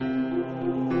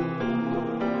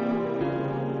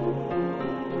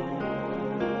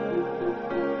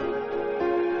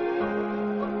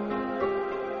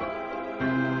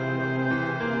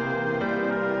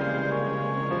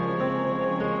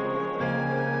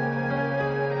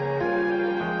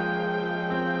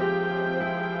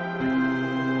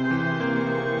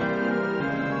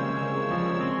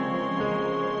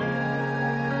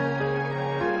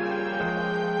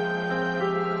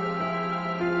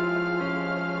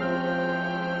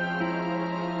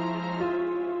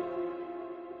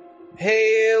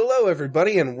Hello,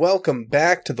 everybody, and welcome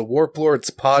back to the Warplords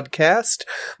podcast.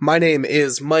 My name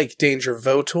is Mike Danger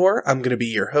Votor. I'm going to be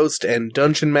your host and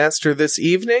dungeon master this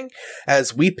evening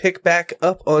as we pick back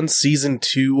up on Season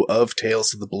 2 of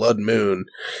Tales of the Bloodmoon.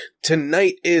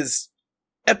 Tonight is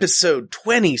episode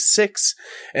 26,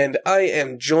 and I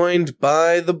am joined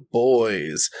by the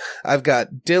boys. I've got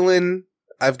Dylan,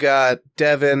 I've got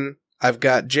Devin, I've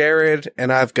got Jared,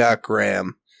 and I've got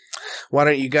Graham. Why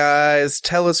don't you guys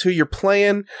tell us who you're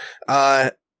playing?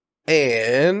 And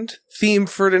theme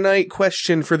for tonight,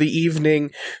 question for the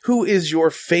evening, who is your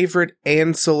favorite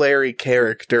ancillary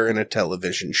character in a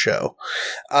television show?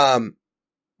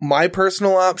 My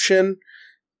personal option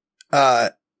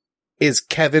is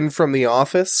Kevin from The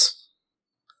Office.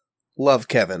 Love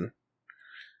Kevin.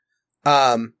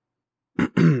 Yeah,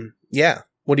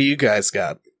 what do you guys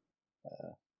got?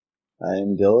 I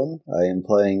am Dylan. I am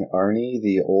playing Arnie,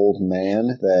 the old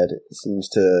man that seems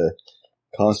to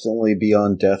constantly be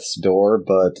on death's door,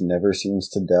 but never seems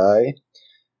to die.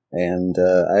 And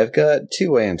I've got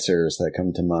two answers that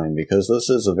come to mind, because this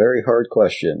is a very hard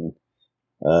question.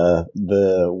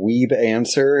 The weeb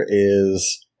answer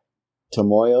is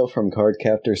Tomoyo from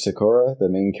Cardcaptor Sakura, the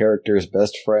main character's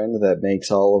best friend that makes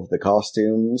all of the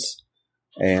costumes.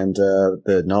 And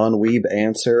the non-weeb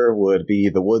answer would be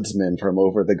the woodsman from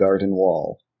Over the Garden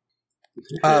Wall.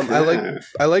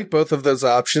 I like both of those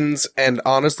options, and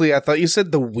honestly, I thought you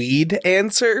said the weed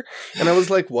answer, and I was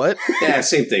like, what? Yeah,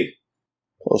 same thing.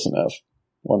 Close enough.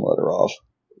 One letter off.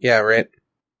 Yeah, right.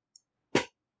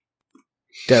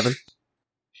 Devin?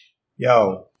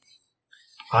 Yo.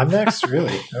 I'm next,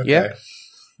 really? Okay. Yeah.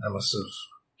 I must have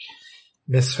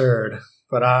misheard.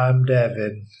 But I'm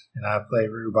Devin, and I play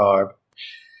Rhubarb,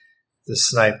 the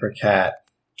sniper cat,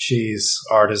 cheese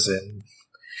artisan.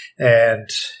 And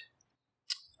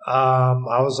I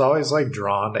was always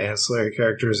drawn to ancillary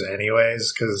characters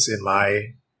anyways, because in my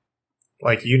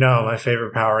my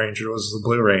favorite Power Ranger was the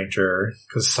Blue Ranger,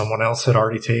 because someone else had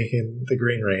already taken the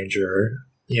Green Ranger.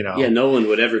 Yeah, no one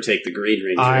would ever take the Green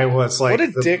Ranger. I was what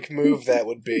a dick move that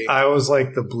would be. I was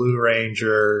the Blue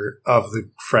Ranger of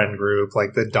the friend group,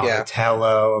 the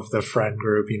Donatello of the friend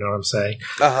group, you know what I'm saying?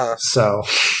 Uh-huh. So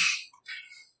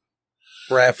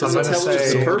Raph is Donatello's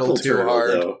just the a little purple too turtle,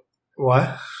 hard. though.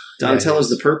 What? Donatello's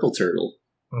the purple turtle.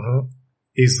 Mm-hmm.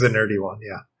 He's the nerdy one,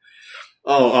 yeah.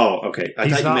 Oh, okay. I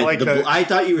He's thought you meant I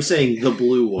thought you were saying the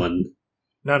blue one.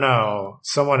 No.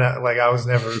 Someone, I was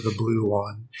never the blue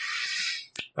one.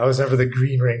 I was never the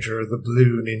Green Ranger or the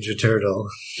Blue Ninja Turtle.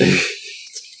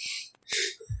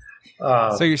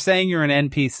 So you're saying you're an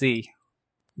NPC?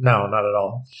 No, not at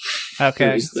all.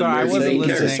 Okay, so I wasn't listening.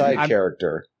 He's a side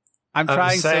character. I'm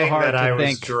trying so hard that to I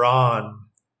think. was drawn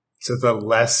to the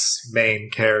less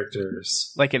main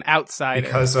characters. Like an outsider.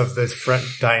 Because of the friend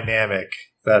dynamic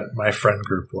that my friend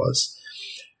group was.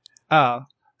 Oh,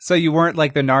 so you weren't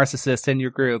the narcissist in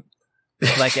your group?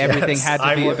 Everything Yes, had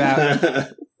to be about...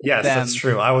 Yes, them. That's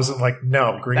true. I wasn't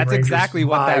no, Green That's Ranger's exactly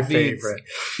what my that means. favorite.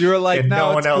 You were like, and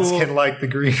no one else cool. can like the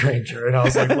Green Ranger. And I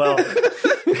was like, well...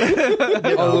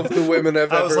 All of the women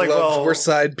I've ever loved were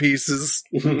side pieces.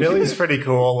 Billy's pretty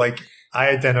cool. I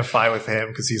identify with him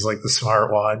because he's the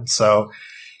smart one. So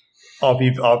I'll be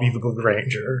the Blue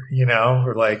Ranger,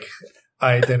 Or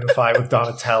I identify with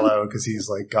Donatello because he's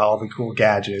got all the cool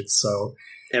gadgets. So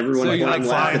everyone so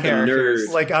laugh at the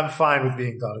nerd. I'm fine with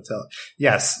being Donatello.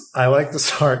 Yes, I like the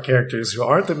smart characters who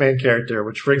aren't the main character,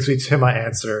 which brings me to my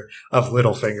answer of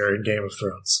Littlefinger in Game of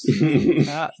Thrones.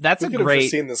 That's we could have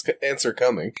seen this answer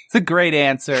coming. It's a great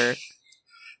answer.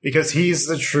 Because he's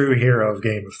the true hero of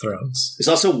Game of Thrones. He's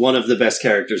also one of the best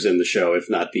characters in the show, if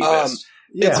not the best.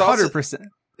 Yeah, it's 100%.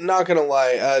 Not gonna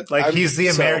lie, he's the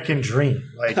American dream.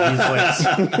 He's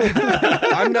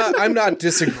I'm not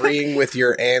disagreeing with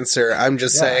your answer. I'm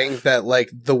just saying that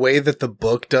the way that the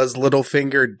book does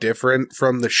Littlefinger different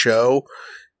from the show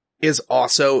is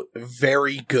also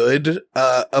very good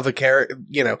of a character.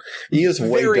 He is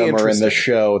way dumber in the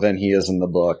show than he is in the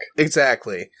book.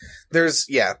 Exactly.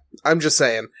 I'm just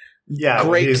saying. Yeah,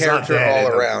 great character all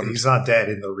around. He's not dead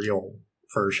in the real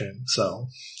version, so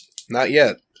not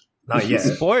yet. Not yet.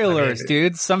 Spoilers,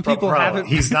 dude. Some people haven't.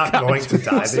 He's not going to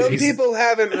die. Some people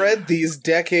haven't read these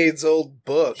decades-old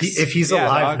books. If he's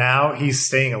alive now, he's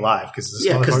staying alive because this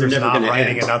motherfucker's not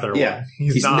writing another one.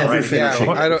 He's not never writing finishing.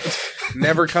 another one.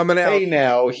 Never coming out. Hey,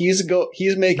 now he's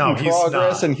making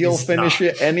progress, and he'll finish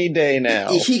it any day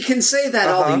now. He can say that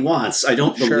all he wants. I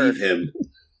don't believe him.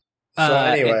 So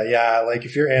anyway,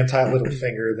 if you're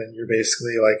anti-Littlefinger, then you're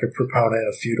basically a proponent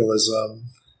of feudalism.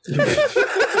 You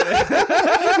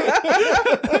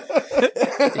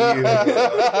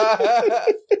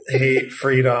hate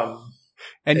freedom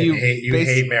And you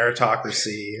hate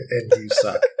meritocracy, and you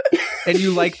suck. And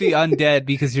you like the undead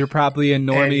because you're probably a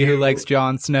normie who likes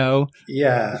Jon Snow.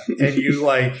 Yeah, and you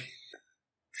like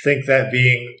think that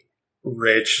being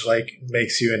rich like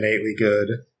makes you innately good.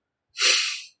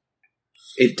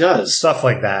 It does. Stuff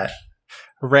like that.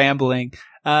 Rambling.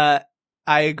 I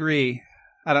agree.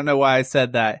 I don't know why I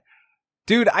said that.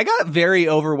 Dude, I got very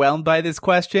overwhelmed by this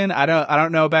question. I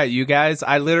don't know about you guys.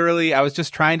 I was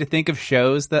just trying to think of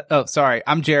shows that. Oh, sorry.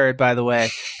 I'm Jared, by the way,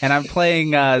 and I'm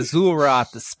playing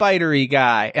Zulroth, the spidery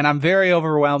guy, and I'm very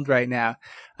overwhelmed right now.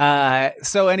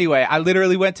 So anyway, I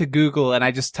literally went to Google and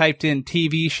I just typed in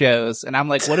TV shows, and I'm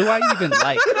like, what do I even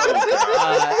like?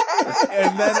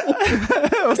 And then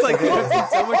I was like, I've seen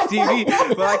so much TV,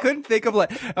 but I couldn't think of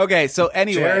okay, so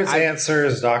anyway. Jared's answer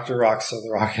is Dr. Roxo, the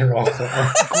Rock and Roll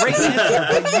Club. Great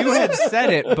answer, but you had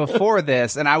said it before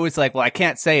this, and I was like, well, I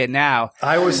can't say it now.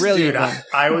 I was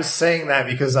saying that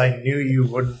because I knew you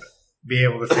wouldn't be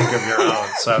able to think of your own,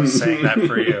 so I was saying that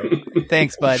for you.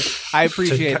 Thanks, bud. I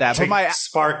appreciate that. But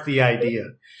spark the idea.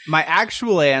 My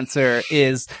actual answer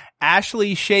is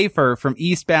Ashley Schaefer from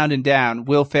Eastbound and Down,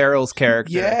 Will Ferrell's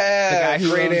character. Yeah, the guy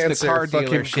who great owns answer. the car Fucking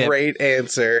dealership. Great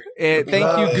answer. Thank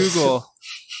you, Google.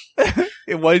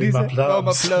 What did he say? Oh,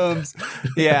 my plums.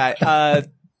 Yeah,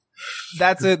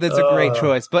 that's a great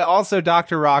choice. But also,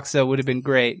 Dr. Roxo would have been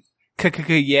great.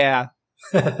 Yeah.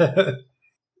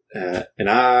 And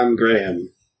I'm Graham.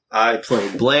 I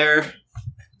play Blair,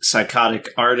 psychotic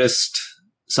artist,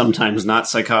 sometimes not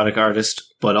psychotic artist,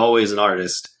 but always an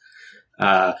artist.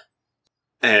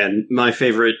 And my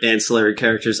favorite ancillary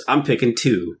characters, I'm picking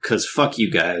 2, because fuck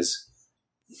you guys.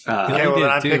 Okay, well, then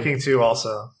I'm picking 2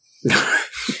 also.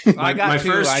 I got my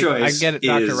 2. first choice I get it,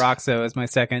 Dr. Roxo as my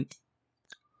second.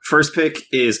 First pick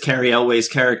is Carrie Elway's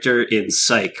character in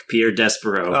Psych, Pierre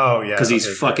Despereaux. Oh, yeah. Because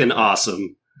he's fucking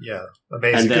awesome. Yeah,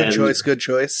 amazing. Good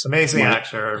choice. Amazing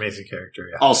actor, amazing character,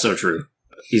 yeah. Also true.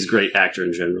 He's a great actor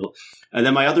in general. And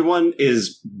then my other one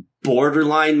is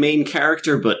borderline main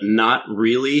character, but not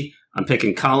really. I'm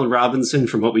picking Colin Robinson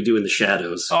from What We Do in the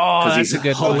Shadows. Oh, that's he's a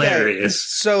good hilarious.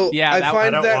 So yeah,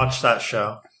 I don't watch that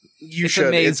show. You it's should.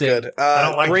 Amazing. It's good. I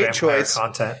don't like great vampire choice.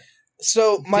 content.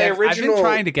 So I've been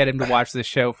trying to get him to watch this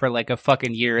show for like a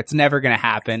fucking year. It's never gonna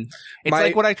happen. It's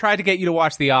like when I tried to get you to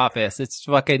watch The Office. It's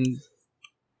fucking.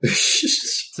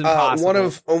 It's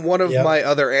impossible. One of my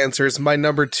other answers, my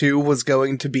number 2 was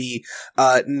going to be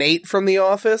Nate from The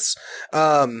Office,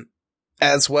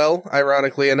 as well.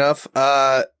 Ironically enough,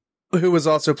 who was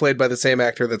also played by the same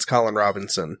actor that's Colin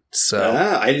Robinson. So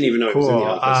I didn't even know he was in The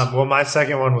Office. Well, my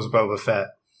second one was Boba Fett.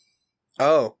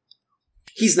 Oh,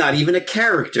 he's not even a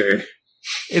character.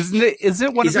 Isn't it? Is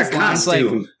it one he's of his lines like?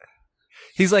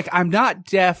 He's like, I'm not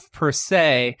deaf per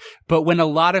se, but when a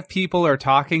lot of people are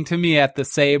talking to me at the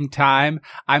same time,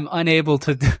 I'm unable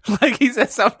to, like, he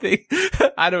says something.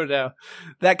 I don't know.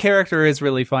 That character is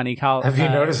really funny. Have you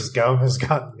noticed his gum has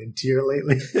gotten mintier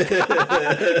lately?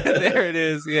 There it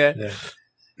is, yeah.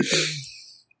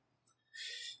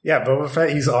 Yeah, Boba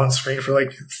Fett, he's on screen for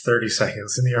like 30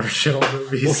 seconds in the original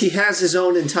movies. Well, he has his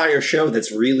own entire show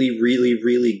that's really, really,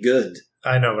 really good.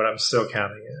 I know, but I'm still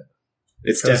counting it.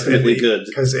 It's definitely good.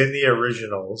 Because in the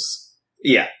originals,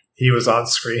 yeah, he was on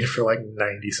screen for like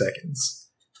 90 seconds.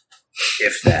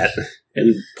 If that.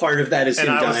 And part of that is him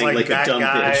dying like a dumb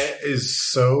guy bitch. Is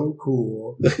so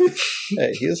cool.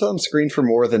 Hey, he is on screen for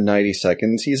more than 90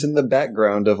 seconds. He's in the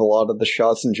background of a lot of the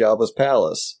shots in Jabba's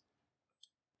palace.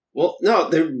 Well, no,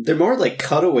 they're more like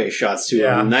cutaway shots to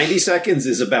him. 90 seconds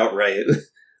is about right.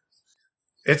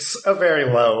 It's a very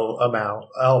low amount.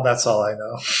 Oh, that's all I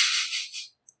know.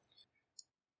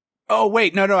 Oh,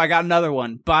 wait, no, I got another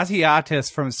one.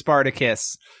 Batiatus from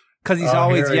Spartacus. Because he's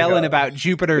always yelling about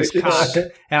Jupiter's cock.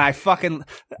 And I fucking...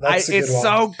 it's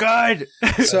so good!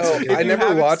 So, I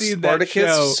never watched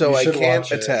Spartacus, so I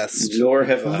can't attest. Nor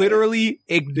have I. Literally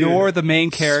ignore the main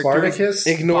character. Spartacus?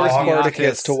 Ignore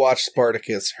Spartacus to watch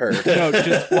Spartacus hurt. No,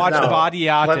 just watch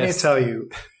Batiatus. Let me tell you.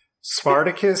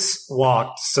 Spartacus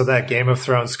walked so that Game of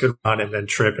Thrones could run and then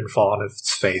trip and fall on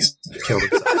its face and kill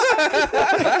himself.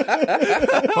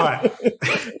 But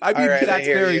I mean, that's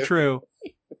very true.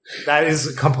 That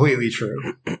is completely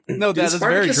true. No, that is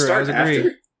very true. I was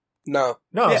agreeing. No,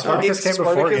 Spartacus came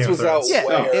before Game of Thrones. Was out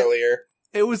way earlier.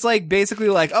 It was like basically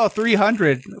like,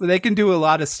 300. They can do a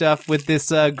lot of stuff with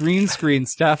this green screen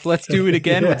stuff. Let's do it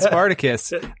again with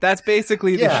Spartacus. That's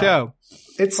basically the show.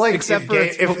 It's like except for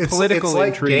political it's like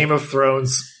intrigue. Game of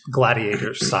Thrones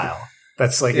gladiator style.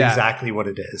 That's like exactly what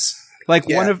it is. Like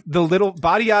one of the little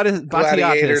Batiatus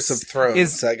Gladiators of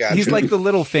Thrones. He's like the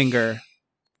little finger.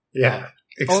 Yeah.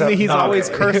 Only he's always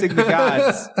cursing the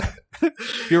gods.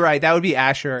 You're right. That would be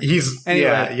Asher.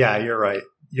 Anyway. Yeah, you're right.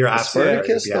 You're Is absolutely right.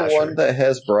 Spartacus the one that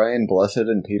has Brian Blessed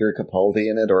and Peter Capaldi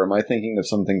in it, or am I thinking of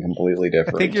something completely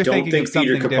different? I think you're Don't thinking think of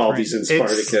something Peter Capaldi's in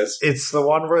different. Spartacus. It's the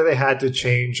one where they had to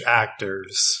change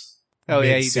actors. Oh,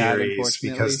 yeah, he died, mid-series unfortunately.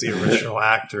 because the original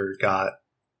actor got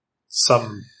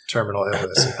some terminal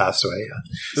illness and passed away.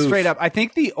 Yeah. Straight up, I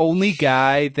think the only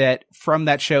guy that from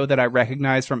that show that I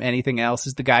recognize from anything else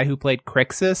is the guy who played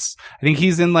Crixus. I think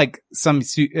he's in like some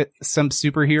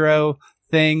superhero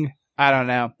thing. I don't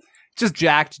know. Just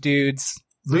jacked dudes.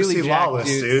 Lucy Really jacked Lawless,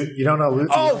 dudes. dude. You don't know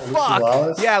Lucy? Oh, Lucy fuck!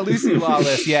 Lawless? Yeah, Lucy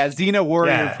Lawless. Yeah, Xena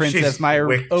Warrior Yeah, Princess, she's my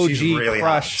OG she's really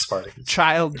crush. hot in Spartacus.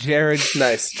 Child Jared.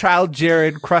 Nice. Child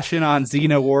Jared crushing on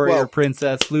Xena Warrior Well,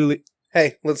 Princess. Luli.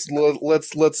 Hey, let's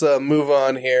move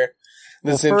on here.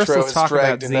 This Well, first intro let's is talk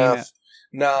dragged about Xena. enough.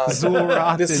 Nah,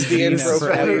 Zulroth this is and the Xena intro,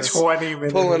 forever. please. 20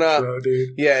 minute Pulling up. intro, dude.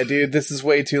 Yeah, dude, this is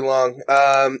way too long.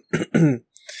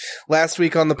 Last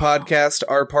week on the podcast,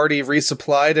 our party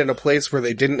resupplied in a place where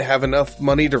they didn't have enough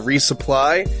money to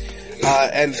resupply,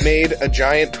 and made a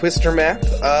giant twister map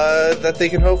that they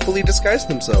can hopefully disguise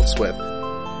themselves with.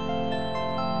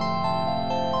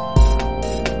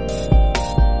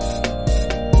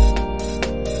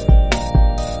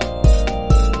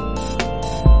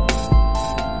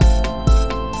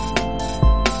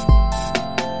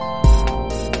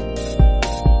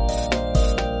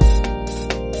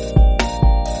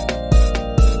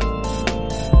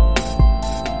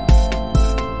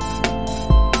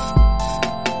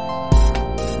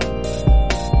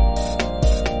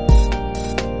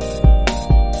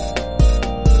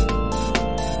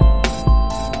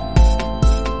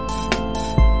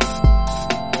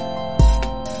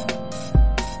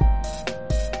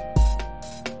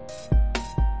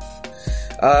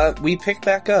 We pick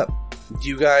back up.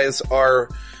 You guys are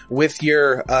with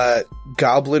your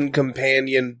goblin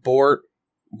companion Bort,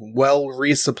 well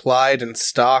resupplied and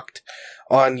stocked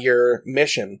on your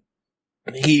mission.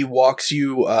 He walks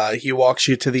you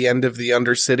to the end of the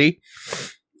Undercity,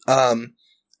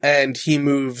 and he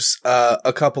moves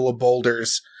a couple of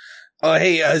boulders. Oh,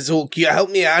 hey, Azul, can you help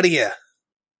me out of here?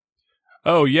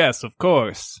 Oh, yes, of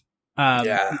course.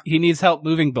 Yeah. He needs help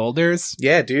moving boulders.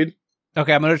 Yeah, dude.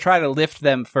 Okay, I'm going to try to lift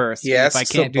them first. Yes, if I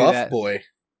can't a do buff that. boy.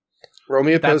 Roll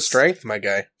me opposed strength, my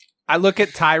guy. I look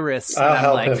at Tyrus and I'll I'm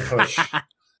help like, him push.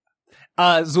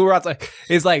 Zulroth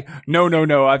is like,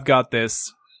 no, I've got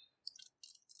this.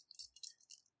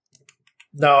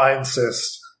 No, I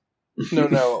insist.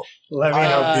 No. Let me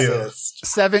help you.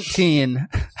 17.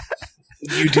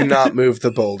 You do not move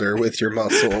the boulder with your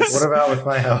muscles. What about with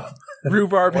my help?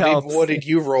 Rhubarb helps. What did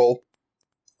you roll?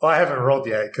 Well, I haven't rolled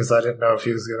yet because I didn't know if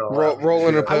he was going to Roll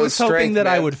an I opposed was hoping strength, that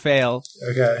I man. would fail.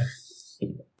 Okay.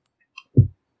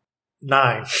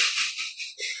 9.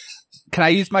 Can I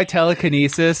use my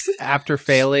telekinesis after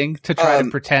failing to try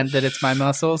to pretend that it's my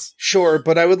muscles? Sure,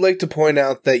 but I would like to point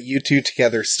out that you two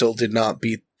together still did not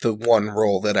beat the one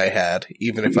roll that I had,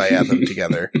 even if I had them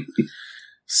together.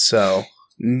 So,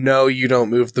 no, you don't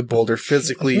move the boulder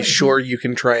physically. Sure, you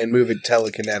can try and move it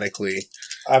telekinetically.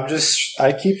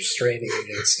 I keep straining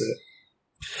against it.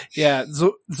 Yeah,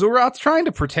 Zulroth's trying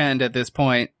to pretend at this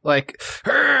point. Like,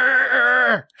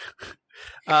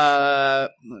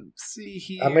 let's see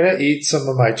here. I'm going to eat some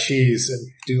of my cheese and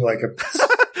do like a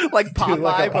like do Popeye,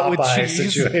 like a but with Popeye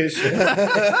cheese.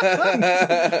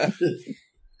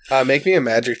 situation. Make me a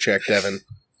magic check, Devin.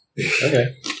 Okay.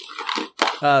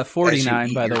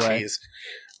 49, by the way. Cheese.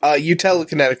 You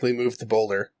telekinetically move the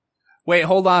boulder. Wait,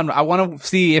 hold on. I want to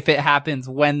see if it happens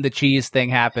when the cheese thing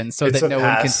happens so It's that a no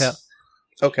one can pass. tell.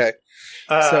 Okay.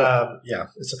 Yeah,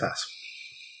 it's a pass.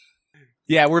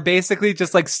 Yeah, we're basically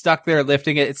just like stuck there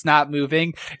lifting it. It's not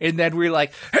moving. And then we're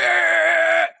like,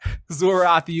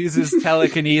 Zulroth uses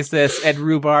telekinesis and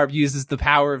Rhubarb uses the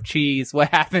power of cheese. What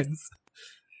happens?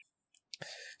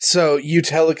 So you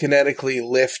telekinetically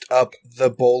lift up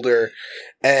the boulder,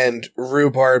 and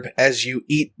Rhubarb, as you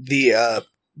eat the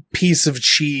piece of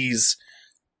cheese,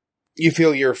 you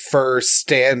feel your fur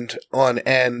stand on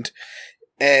end,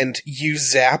 and you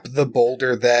zap the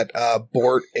boulder that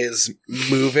Bort is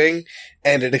moving,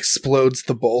 and it explodes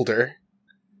the boulder.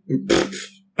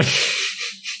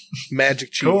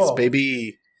 Magic cheese, Cool.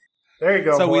 baby. There you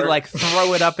go. So we Bort. like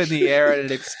throw it up in the air and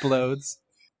it explodes.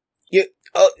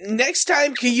 Next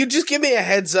time, can you just give me a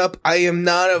heads up? I am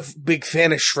not a big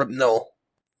fan of shrapnel.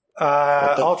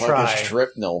 What the I'll fuck try. is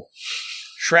Shrapnel?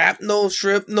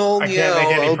 Shrapnel, I yeah. can't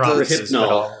make any I'll promises, just- Hypnol. but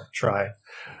I'll try.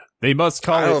 They must I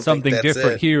call don't it think something that's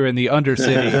different it. here in the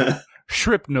Undercity.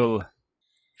 Shrapnel.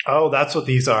 Oh, that's what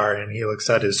these are. And he looks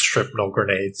at his shrapnel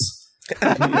grenades.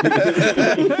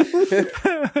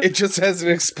 It just has an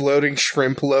exploding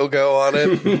shrimp logo on it.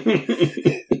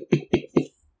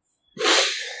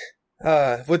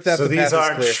 With that, So the these path is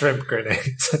aren't clear. shrimp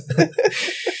grenades.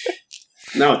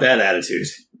 Not with that attitude.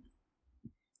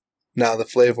 No, the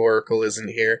Flavor Oracle isn't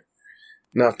here.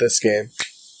 Not this game.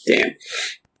 Damn.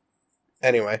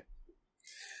 Anyway.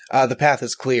 The path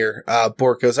is clear.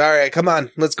 Bort goes, alright, come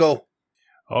on, let's go.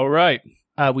 All right.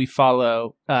 We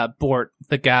follow Bort,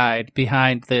 the guide,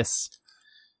 behind this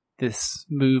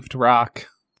moved rock.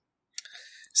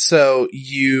 So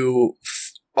you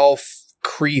all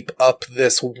creep up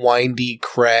this windy,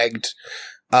 cragged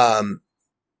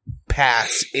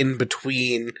pass in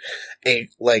between a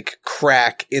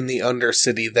crack in the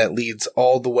Undercity that leads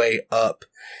all the way up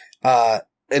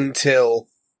until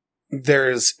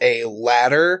there's a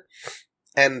ladder,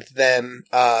 and then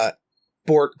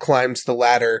Bort climbs the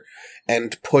ladder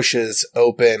and pushes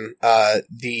open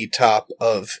the top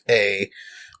of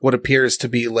what appears to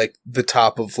be the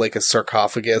top of a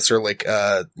sarcophagus, or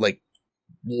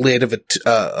lid of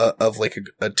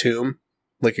a tomb,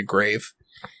 like a grave.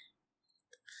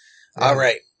 Yeah. All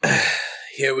right,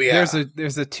 here we are.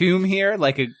 There's a tomb here,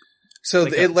 So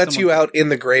like it lets someone- you out in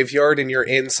the graveyard, and you're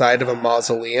inside of a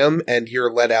mausoleum, and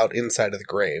you're let out inside of the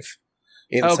grave.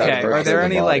 Inside Okay. of the Are there the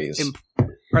any bodies.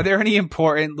 are there any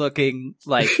important looking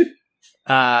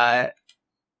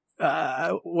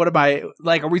what am I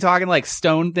are we talking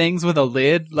stone things with a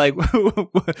lid?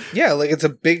 Yeah, it's a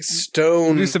big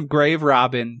stone. do some grave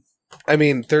robbing. I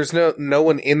mean, there's no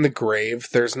one in the grave.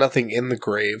 There's nothing in the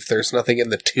grave. There's nothing in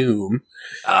the tomb.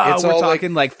 It's We're all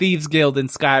talking like Thieves Guild in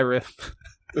Skyrim.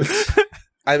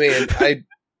 I mean,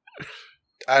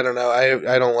 I don't know.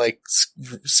 I don't like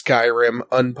Skyrim.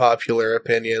 Unpopular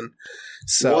opinion.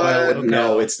 So what? I wouldn't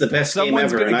No, know. it's the best Someone's game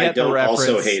ever, gonna and I get the don't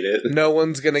also reference. hate it. No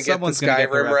one's gonna get the Someone's gonna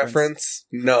get the Skyrim reference. reference.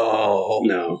 No.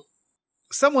 No.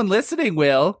 Someone listening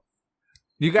will.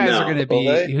 You guys No. are going to Will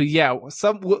they?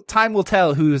 be, time will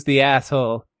tell who's the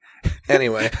asshole.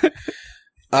 Anyway,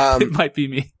 It might be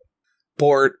me.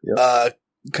 Bort Yep.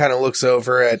 kind of looks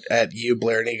over at you,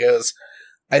 Blair, and he goes,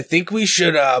 I think we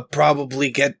should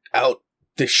probably get out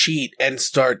the sheet and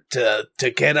start to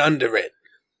get under it.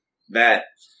 That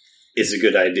is a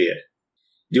good idea.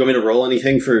 Do you want me to roll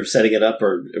anything for setting it up,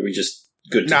 or are we just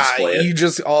good to Nah, display it? you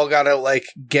just all gotta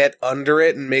get under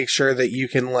it and make sure that you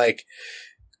can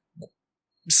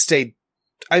stay.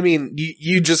 I mean,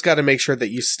 you just gotta make sure that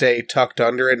you stay tucked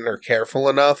under it and are careful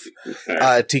enough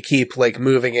Alright. to keep like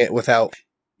moving it without,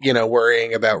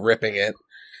 worrying about ripping it.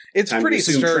 It's Time to pretty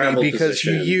assume sturdy travel because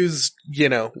position. you use,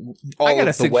 all I got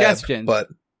of a the web, suggestion. but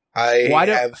I Why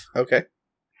don't- have okay.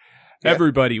 Yeah.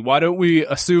 Everybody, why don't we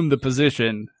assume the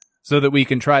position so that we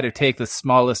can try to take the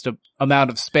smallest amount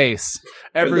of space?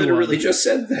 I Everyone. literally just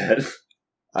said that.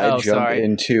 I Oh, jump sorry.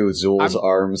 into Zool's I'm-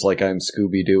 arms like I'm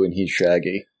Scooby-Doo and he's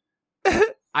Shaggy.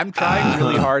 I'm trying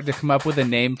really hard to come up with a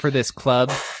name for this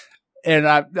club, and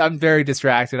I'm very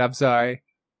distracted. I'm sorry.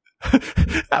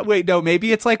 Wait, no,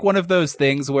 maybe it's one of those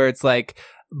things where it's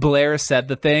Blair said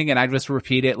the thing, and I just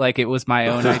repeat it like it was my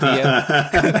own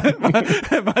idea,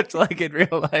 much like in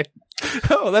real life.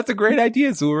 Oh, that's a great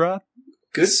idea, Zura.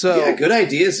 Good, So- good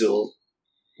idea, Zool.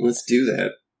 Let's do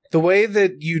that. The way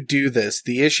that you do this,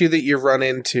 the issue that you run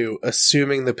into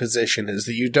assuming the position is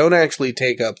that you don't actually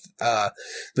take up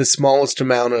the smallest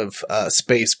amount of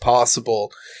space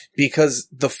possible, because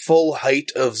the full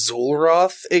height of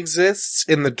Zulroth exists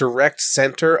in the direct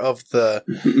center of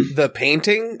the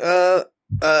painting,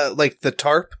 like the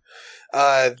tarp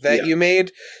that Yeah. you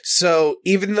made. So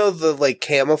even though the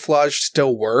camouflage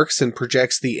still works and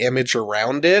projects the image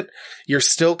around it, you're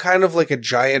still kind of like a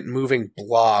giant moving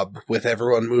blob with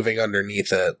everyone moving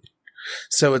underneath it.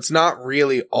 So it's not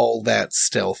really all that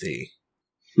stealthy.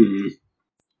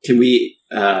 Can we,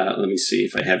 let me see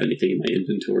if I have anything in my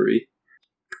inventory.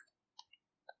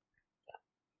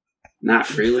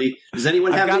 Not really. Does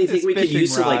anyone I've have got anything this we could fishing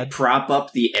use to rod. prop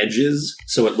up the edges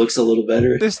so it looks a little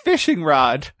better? This fishing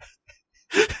rod.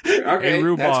 Okay, Hey,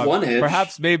 Rubog, that's one edge.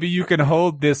 perhaps maybe you can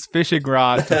hold this fishing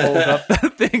rod to hold up the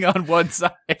thing on one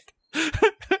side.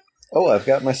 Oh, I've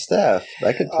got my staff.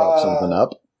 I could prop something up.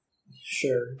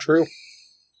 Sure. True.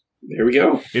 There we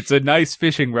go. It's a nice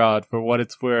fishing rod for what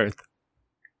it's worth.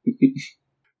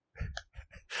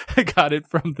 I got it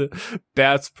from the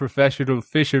Bass Professional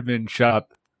Fisherman shop.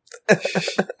 A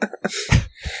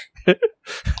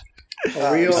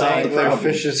real solved the angler problem.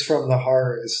 fishes from the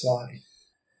heart. It's not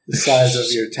the size of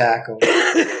your tackle.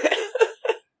 It's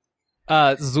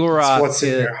Zoroth what's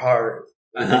in your heart.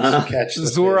 Uh-huh. Catch the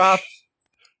Zoroth fish.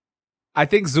 I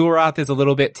think Zulroth is a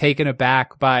little bit taken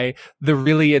aback by the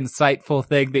really insightful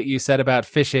thing that you said about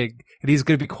fishing, and he's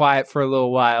going to be quiet for a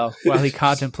little while he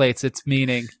contemplates its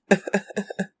meaning.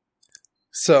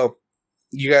 So,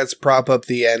 you guys prop up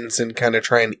the ends and kind of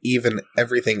try and even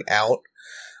everything out.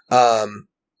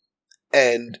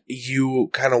 And you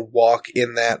kind of walk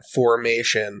in that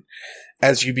formation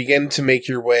as you begin to make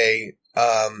your way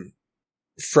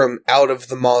from out of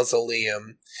the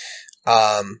mausoleum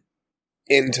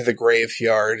into the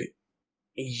graveyard.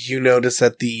 You notice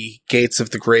at the gates of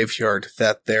the graveyard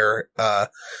that there are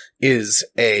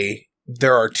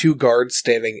 2 guards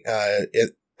standing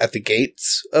at the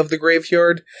gates of the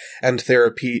graveyard, and there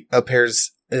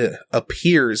appears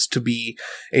to be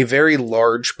a very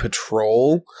large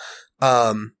patrol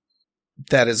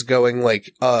that is going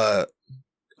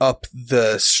up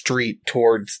the street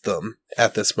towards them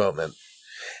at this moment.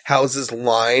 Houses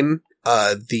line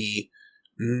the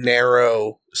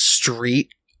narrow street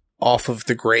off of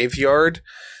the graveyard.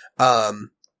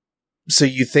 So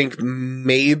you think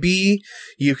maybe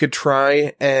you could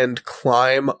try and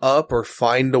climb up or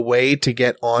find a way to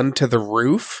get onto the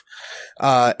roof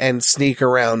and sneak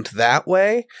around that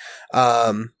way.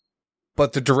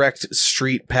 But the direct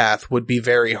street path would be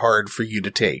very hard for you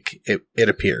to take, it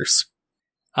appears.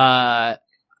 All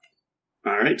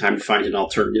right, time to find an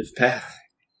alternative path.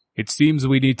 It seems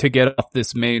we need to get off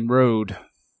this main road.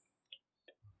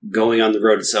 Going on the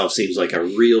road itself seems like a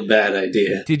real bad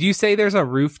idea. Did you say there's a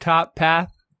rooftop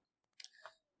path?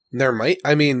 There might.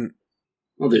 I mean...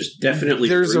 Well, there's definitely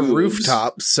There's roofs. a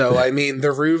rooftop, so I mean,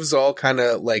 the roofs all kind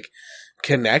of,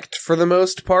 connect for the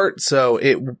most part, so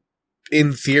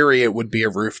in theory, it would be a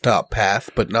rooftop path,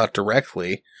 but not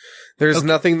directly. There's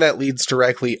nothing that leads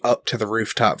directly up to the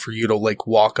rooftop for you to,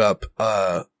 walk up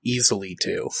easily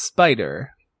to.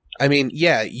 Spider. I mean,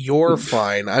 yeah, you're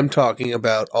fine. I'm talking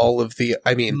about all of the,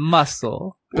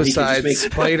 muscle. Besides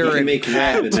Spider and make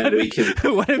web, and then we can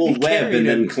web and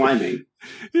then climbing.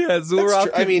 Yeah,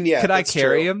 Zulroth. Could I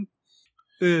carry true.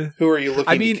 him? Who are you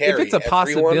looking to carry? If it's a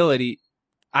possibility,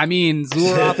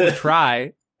 Zulroth would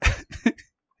try.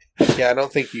 Yeah, I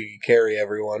don't think you can carry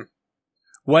everyone.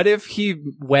 What if he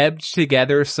webbed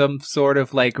together some sort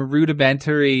of I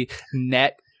rudimentary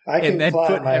net? can then fly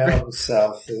put my own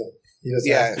self. He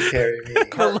doesn't have to carry me.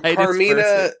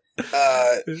 Carmina,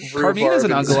 Carmina's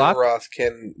an Ungoloth. Zulroth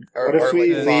can. What if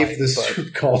we leave the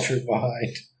soup culture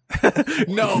behind?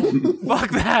 No,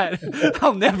 fuck that.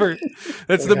 I'll never.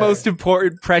 That's the most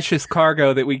important, precious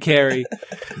cargo that we carry.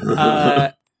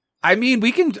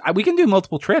 We can do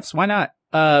multiple trips. Why not?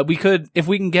 We could, if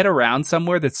we can get around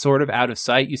somewhere that's sort of out of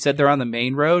sight. You said they're on the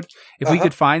main road. If we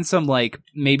could find some,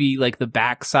 maybe the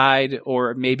backside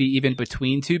or maybe even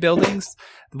between 2 buildings,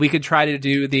 we could try to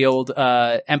do the old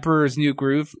Emperor's New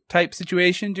Groove type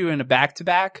situation, doing a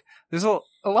back-to-back. There's a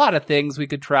lot of things we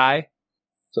could try.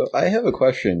 So I have a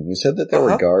question. You said that there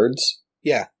were guards?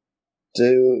 Yeah.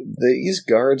 Do these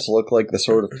guards look like the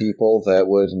sort of people that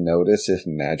would notice if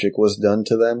magic was done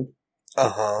to them?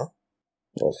 Uh-huh.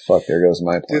 Well, fuck, there goes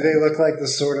my plan. Do they look like the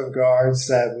sort of guards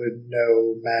that would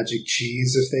know magic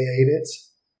cheese if they ate it?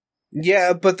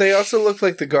 Yeah, but they also look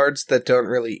like the guards that don't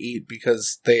really eat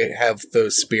because they have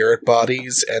those spirit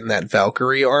bodies and that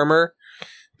Valkyrie armor.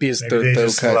 Because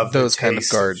those kind of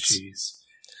guards.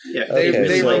 Yeah,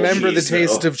 they remember cheese, the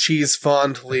taste of cheese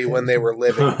fondly when they were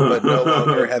living, but no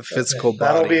longer have physical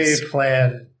bodies. That'll be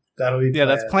plan.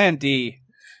 That's plan D.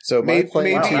 So maybe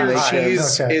your Wow.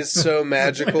 cheese Okay. is so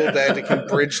magical that it can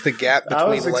bridge the gap I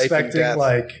was between life and expecting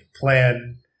death.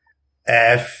 plan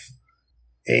F,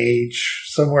 H,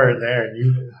 somewhere in there.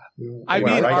 My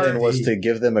plan was to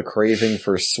give them a craving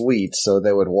for sweets so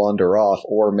they would wander off,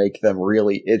 or make them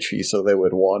really itchy so they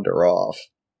would wander off.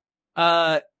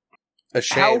 A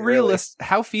shame, really.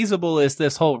 How feasible is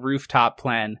this whole rooftop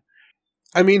plan?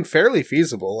 Fairly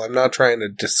feasible. I'm not trying to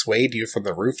dissuade you from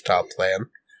the rooftop plan.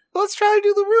 Let's try to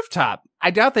do the rooftop.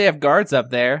 I doubt they have guards up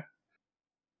there.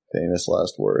 Famous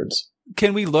last words.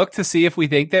 Can we look to see if we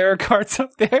think there are guards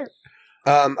up there?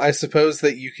 I suppose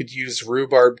that you could use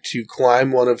rhubarb to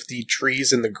climb one of the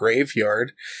trees in the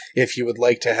graveyard if you would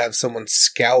like to have someone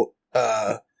scout.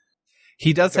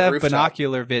 He does have rooftop.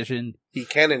 Binocular vision. He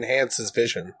can enhance his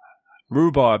vision.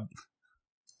 Rhubarb,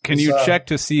 can you check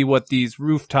to see what these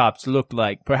rooftops look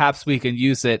like? Perhaps we can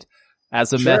use it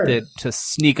as a method to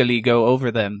sneakily go over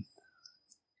them.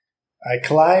 I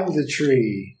climb the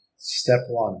tree. Step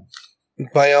 1.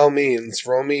 By all means,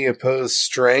 roll me opposed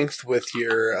strength with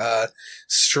your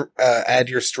add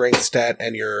your strength stat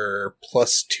and your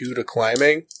 +2 to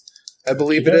climbing. I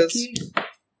believe it is.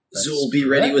 Zul, be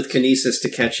ready with kinesis to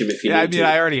catch him if you need to.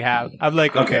 I already have. I'm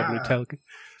like, okay, I'm going to tell.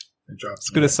 It's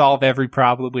going to solve every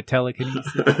problem with telekinesis.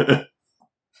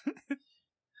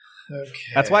 Okay.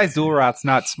 That's why Zulrat's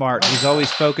not smart. He's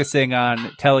always focusing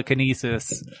on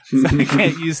telekinesis. So he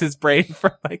can't use his brain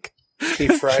for, like, He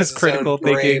fries just his critical own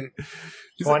brain. thinking.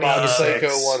 He's a Bob 26. Psycho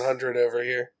 100 over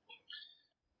here.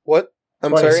 What?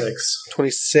 I'm sorry? 26.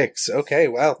 26. Okay,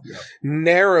 wow. Yeah.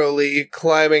 Narrowly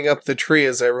climbing up the tree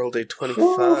as I rolled a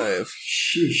 25.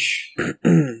 Sheesh.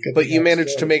 But you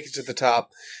managed to make it to the top.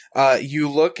 You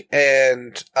look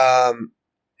and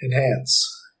enhance.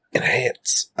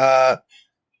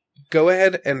 Go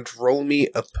ahead and roll me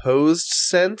opposed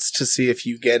sense to see if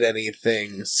you get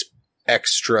anything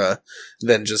extra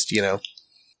than just,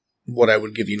 what I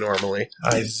would give you normally.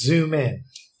 I zoom in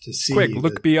to see Quick,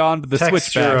 look beyond the texture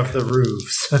switchback. of the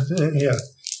roofs.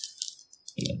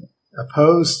 Yeah.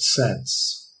 Opposed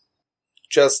sense.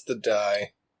 Just the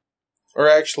die. Or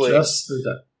actually, Just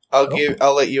the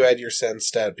I'll let you add your sense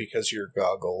stat because your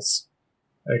goggles.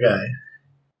 Okay.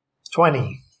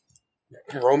 20.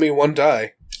 Roll me one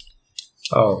die.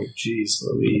 Oh, jeez,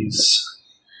 Louise.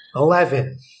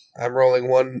 11. I'm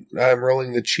rolling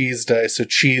the cheese die, so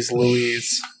cheese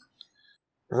Louise.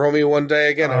 Roll me one die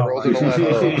again. I Oh rolled my an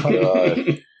 11. Oh,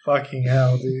 God. Fucking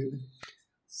hell, dude.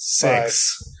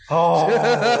 6. Oh.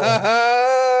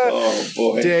 Oh,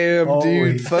 boy. Damn,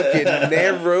 Holy. dude. Fucking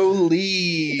narrow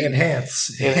lead.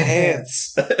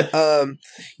 Enhance.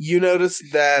 You notice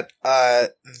that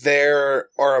there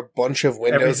are a bunch of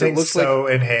windows. Everything's it looks so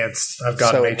enhanced. I've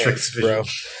got so Matrix enhanced, vision. bro.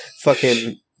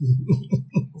 Fucking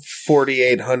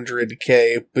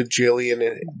 4,800K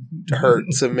bajillion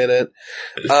hertz a minute.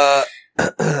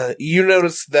 You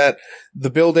notice that the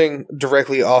building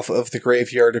directly off of the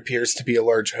graveyard appears to be a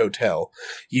large hotel.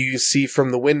 You see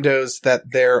from the windows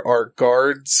that there are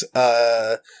guards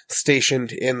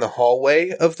stationed in the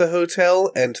hallway of the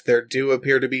hotel, and there do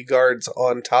appear to be guards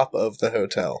on top of the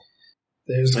hotel.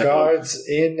 There's guards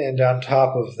in and on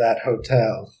top of that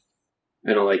hotel.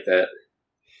 I don't like that.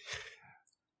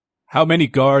 How many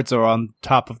guards are on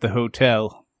top of the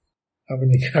hotel? How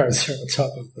many guards are on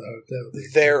top of the hotel?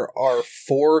 dude? There are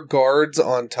 4 guards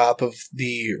on top of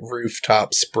the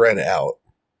rooftop spread out.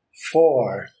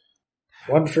 4.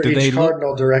 One for Do they each look-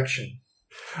 cardinal direction.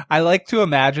 I like to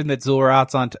imagine that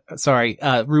Zulrat's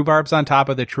Rhubarb's on top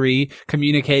of the tree,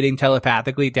 communicating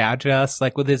telepathically down to us,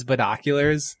 like with his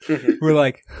binoculars. We're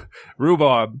like,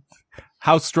 Rhubarb,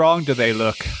 how strong do they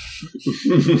look?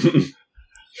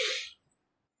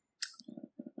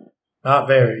 Not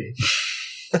very.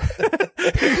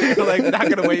 Like, not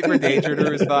gonna wait for Danger to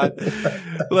respond.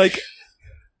 Like,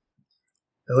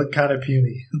 They look kind of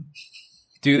puny.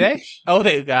 do they? Oh,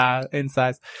 they in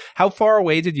size. How far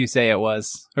away did you say it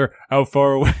was? Or how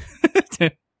far away?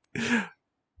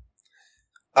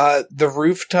 The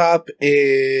rooftop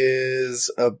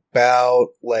is about,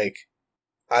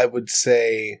 I would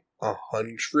say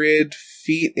 100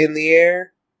 feet in the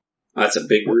air. That's a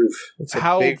big roof. It's a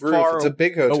How big roof. far- It's a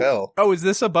big hotel. Oh, is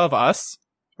this above us?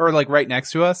 Or like right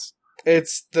next to us?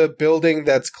 It's the building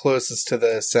that's closest to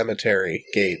the cemetery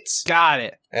gates Got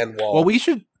it. and wall. Well, we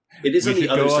should It is We on the should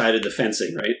other go up- side of the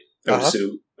fencing, right? I would Uh-huh.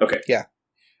 assume. Okay.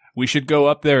 go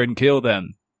up there and kill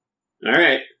them. All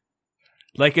right.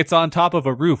 Like it's on top of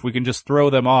a roof. We can just throw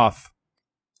them off.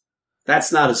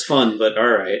 That's not as fun, but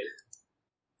all right.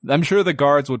 I'm sure the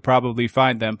guards would probably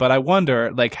find them, but I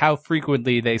wonder, like, how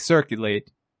frequently they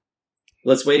circulate.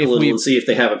 Let's wait a If little we- and see if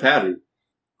they have a pattern.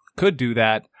 Could do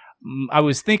that. I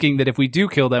was thinking that if we do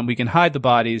kill them, we can hide the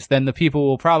bodies. Then the people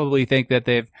will probably think that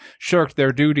they've shirked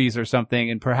their duties or something,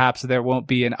 and perhaps there won't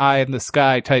be an eye in the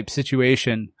sky type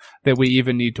situation that we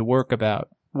even need to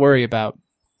worry about.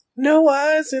 No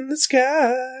eyes in the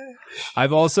sky.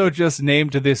 I've also just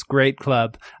named this great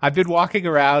club. I've been walking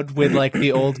around with like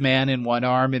the old man in one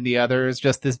arm and the other is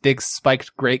just this big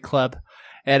spiked great club.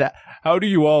 And how do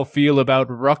you all feel about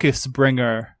Ruckus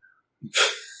Bringer?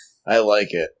 I like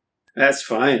it. That's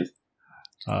fine.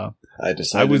 I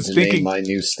decided was to thinking- name my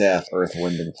new staff Earth,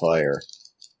 Wind, and Fire.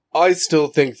 I still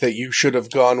think that you should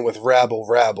have gone with Rabble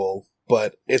Rabble,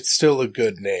 but it's still a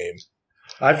good name.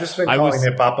 I've just been I calling was-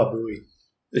 it Papa Booey.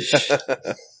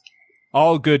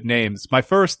 All good names. My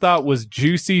first thought was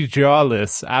Juicy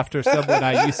Jawless after someone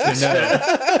I used to know,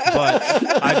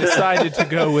 but I decided to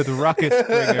go with Ruckus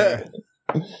Bringer.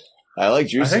 I like I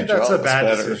Juicy think that's a Jawless bad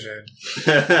better.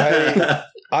 decision.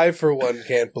 I, for one,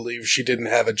 can't believe she didn't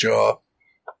have a jaw.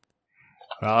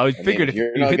 Well, I I mean, figured if if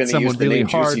you're you not hit going to someone use the really name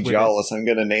hard Juicy with Jawless, I'm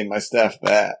going to name my staff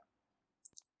that.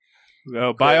 it,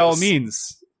 well, by all Gross.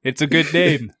 means, it's a good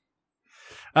name.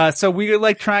 So we were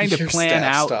like trying to Your plan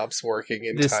staff out. stops working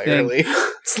this entirely.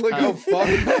 It's like, oh fuck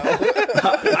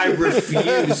no. I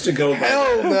refuse to go by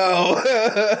Hell no.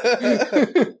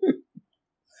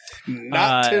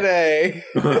 Not today.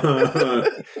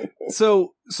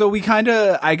 So we kind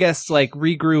of, I guess, like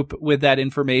regroup with that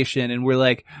information, and we're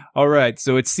like, all right,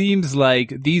 so it seems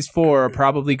like these four are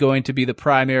probably going to be the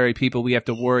primary people we have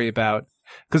to worry about,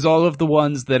 because all of the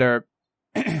ones that are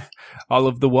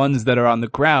on the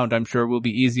ground, I'm sure will be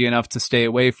easy enough to stay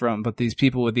away from, but these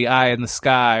people with the eye in the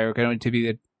sky are going to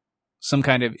be some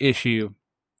kind of issue.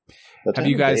 Have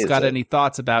you guys got any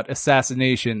thoughts about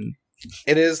assassination?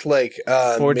 It is like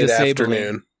or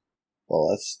mid-afternoon. Well,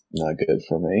 that's not good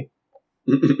for me.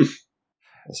 Do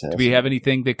we have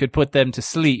anything that could put them to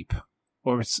sleep?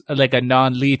 Or like a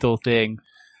non-lethal thing?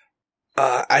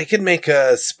 I could make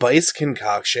a spice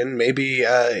concoction. Maybe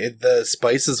the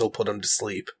spices will put them to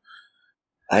sleep.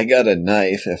 I got a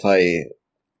knife. If I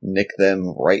nick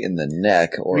them right in the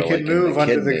neck, or we like can move in the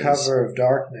under kidneys. the cover of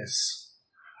darkness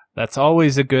That's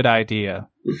always a good idea.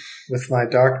 with my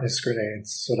darkness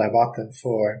grenades. That's what I bought them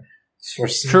for. It's for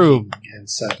sneaking True. and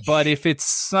such. But if it's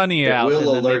sunny It out will and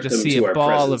then they alert just them see to a our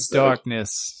ball presence, of though.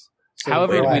 darkness. So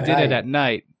However, go we at did it night. at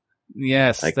night.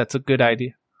 Yes, that's a good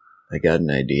idea. I got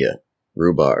an idea.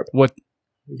 Rhubarb, What?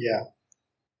 Yeah,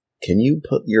 can you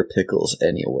put your pickles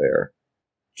anywhere?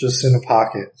 just in a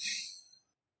pocket.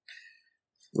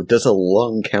 Does a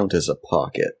lung count as a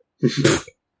pocket?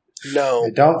 No, I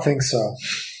don't think so.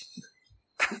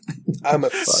 I'm a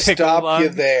stop lung. you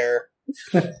there.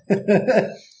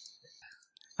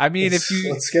 I mean, if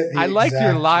you, Let's get the I like your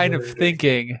exact line of word.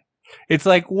 thinking. It's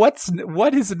like, what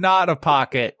is not a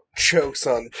pocket? Chokes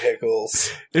on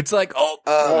pickles. It's like,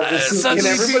 this is- suddenly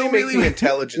Can everybody feel make really- the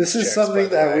intelligence This is checks, something by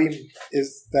the that way?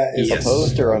 is Yes.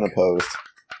 Opposed or unopposed?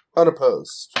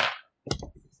 Unopposed.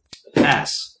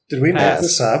 Pass. Did we make Pass.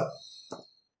 this up?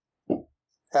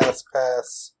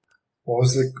 Pass. What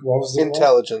was the one?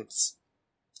 Intelligence.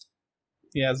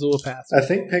 Yeah, Zula pass. I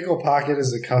think pickle pocket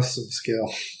is a custom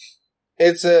skill.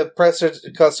 It's a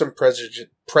custom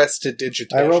prestidigitation.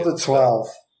 I rolled a 12.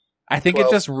 I think 12.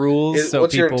 it just rules so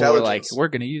What's your people were like, intelligence? we're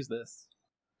going to use this.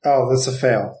 Oh, that's a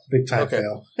fail. Big time Okay.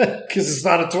 fail. Because it's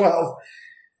not a 12.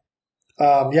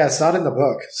 Yeah, it's not in the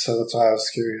book, so that's why I was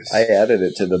curious. I added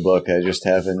it to the book. I just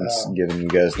haven't Oh. given you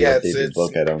guys the Yeah, updated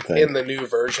book, I don't think. in the new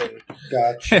version.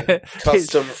 Gotcha.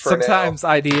 Custom for Sometimes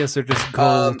ideas are just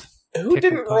gold. Who Pickle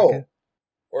didn't roll? pocket.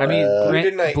 Or, I mean, who Grant,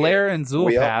 didn't I Blair and Zul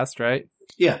We all- passed, right?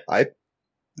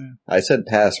 I said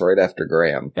pass right after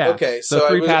Graham. Yeah. Okay, so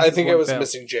three I passes, think I one was fail.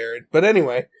 missing Jared. But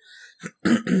anyway.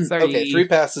 Sorry. Okay, 3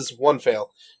 passes, 1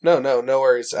 fail. No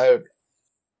worries.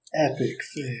 Epic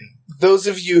fail. Those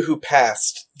of you who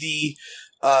passed, the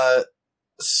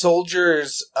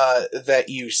soldiers that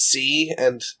you see,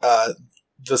 and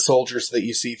the soldiers that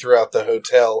you see throughout the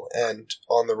hotel and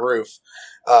on the roof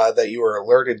that you were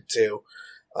alerted to,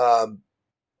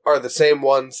 are the same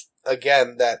ones,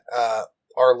 again, that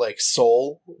are like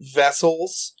soul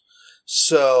vessels.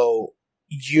 So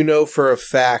you know for a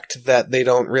fact that they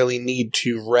don't really need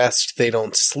to rest, they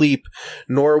don't sleep,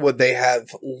 nor would they have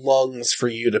lungs for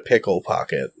you to pickle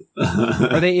pocket.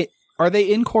 Are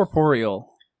they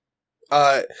incorporeal?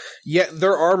 Yeah,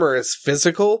 their armor is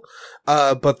physical,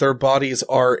 but their bodies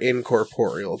are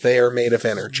incorporeal. They are made of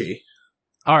energy.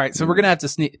 All right, so we're going to have to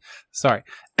sneak. Sorry.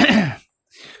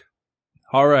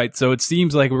 All right, so it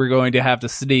seems like we're going to have to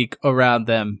sneak around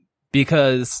them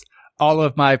because all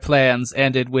of my plans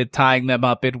ended with tying them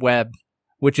up in web,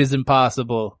 which is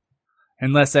impossible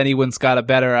unless anyone's got a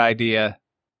better idea.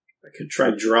 I could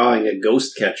try drawing a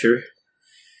ghost catcher.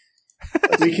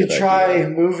 We could try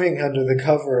moving under the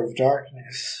cover of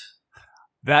darkness.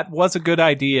 That was a good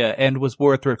idea and was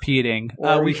worth repeating.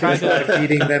 Or We we tried could try to.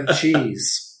 feeding them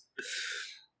cheese.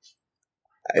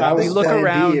 That we was look plan B,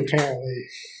 around. apparently.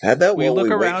 How about We while look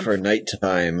we around- wait for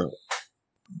nighttime,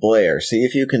 Blair, see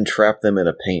if you can trap them in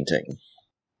a painting.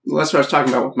 Well, that's what I was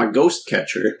talking about with my ghost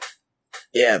catcher.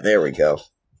 Yeah, there we go.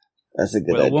 That's a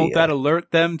good Well, idea. won't that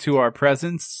alert them to our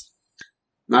presence?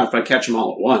 Not if I catch them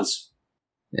all at once.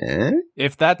 Eh?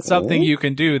 If that's something you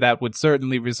can do, that would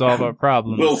certainly resolve our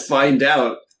problems. We'll find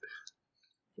out.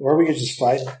 Or we could just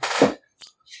fight.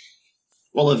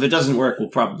 Well, if it doesn't work, we'll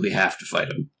probably have to fight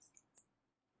them.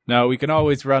 No, we can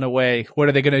always run away. What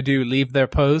are they going to do? Leave their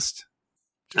post?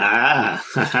 Ah,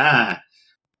 haha.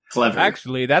 Clever.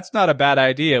 Actually, that's not a bad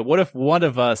idea. What if one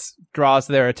of us draws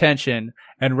their attention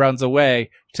and runs away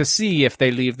to see if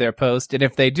they leave their post, and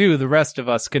if they do, the rest of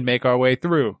us can make our way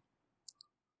through?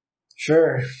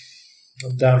 Sure.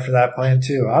 I'm down for that plan,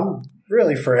 too. I'm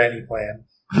really for any plan.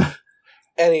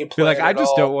 Any Be plan like, I at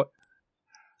just all. don't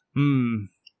want...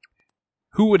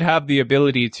 Who would have the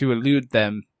ability to elude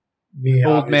them? Me,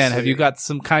 Old man, have obviously. you got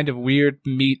some kind of weird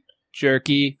meat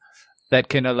jerky that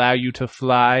can allow you to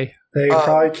fly? They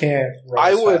probably can't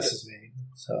run as fast as me.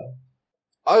 So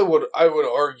I would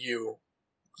argue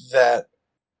that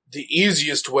the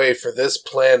easiest way for this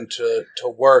plan to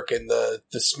work and the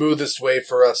smoothest way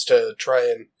for us to try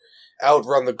and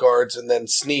outrun the guards and then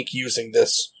sneak using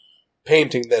this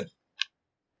painting that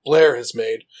Blair has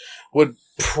made would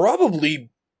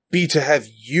probably be to have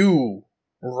you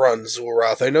run,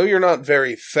 Zulroth. I know you're not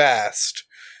very fast,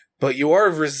 but you are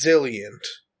resilient.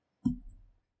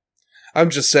 I'm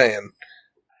just saying.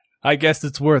 I guess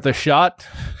it's worth a shot.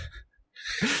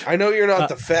 I know you're not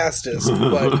the fastest,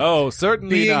 but oh,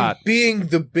 certainly not. Being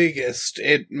the biggest,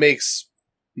 it makes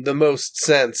the most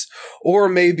sense. Or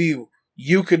maybe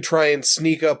you could try and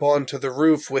sneak up onto the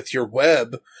roof with your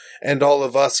web, and all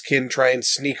of us can try and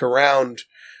sneak around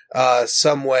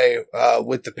some way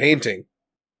with the painting.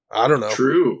 I don't know.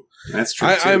 True. That's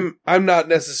true, too. I'm not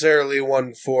necessarily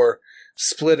one for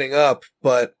splitting up,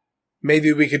 but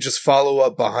maybe we could just follow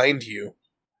up behind you.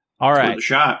 All right. Worth a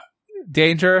shot.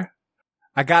 Danger,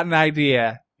 I got an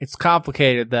idea. It's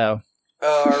complicated, though.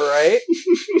 All right.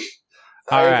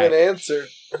 All right. I have an answer,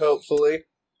 hopefully.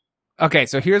 Okay,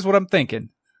 so here's what I'm thinking.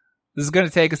 This is going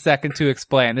to take a second to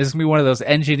explain. This is going to be one of those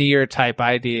engineer-type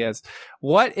ideas.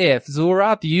 What if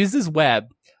Zulroth uses web?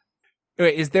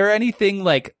 Wait, is there anything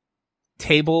like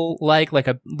table-like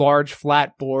a large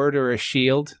flat board or a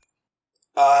shield?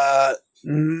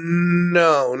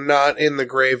 No, not in the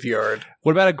graveyard.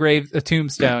 What about a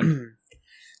tombstone?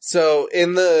 So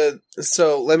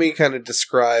let me kind of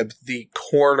describe the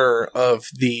corner of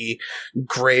the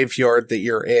graveyard that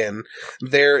you're in.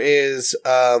 There is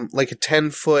like a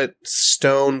 10-foot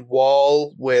stone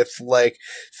wall with like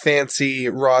fancy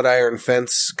wrought iron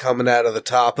fence coming out of the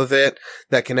top of it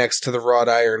that connects to the wrought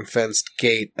iron fenced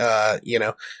gate,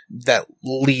 that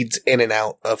leads in and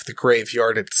out of the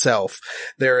graveyard itself.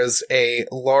 There is a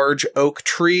large oak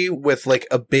tree with like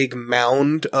a big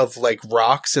mound of like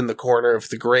rocks in the corner of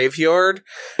the graveyard,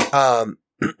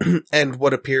 and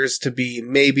what appears to be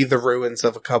maybe the ruins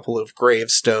of a couple of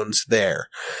gravestones there,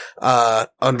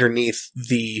 underneath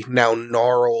the now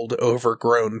gnarled,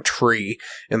 overgrown tree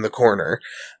in the corner.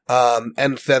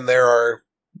 And then there are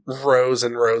rows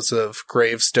and rows of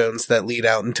gravestones that lead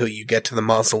out until you get to the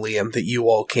mausoleum that you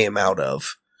all came out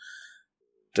of.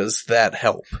 Does that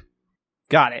help?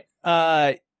 Got it.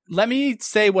 Let me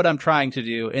say what I'm trying to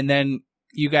do, and then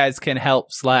you guys can help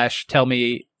 / tell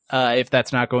me if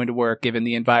that's not going to work given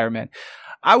the environment.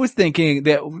 I was thinking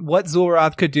that what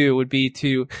Zulroth could do would be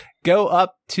to go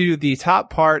up to the top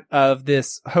part of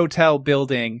this hotel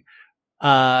building,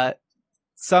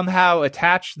 somehow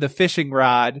attach the fishing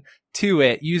rod to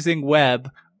it using web,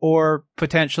 or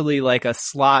potentially like a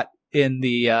slot in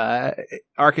the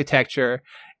architecture,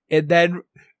 and then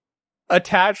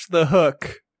attach the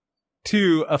hook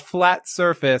to a flat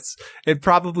surface and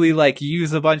probably like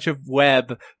use a bunch of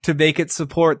web to make it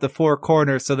support the four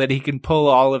corners so that he can pull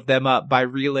all of them up by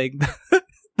reeling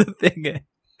the thing in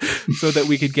so that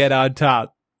we could get on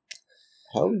top.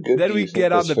 How good then we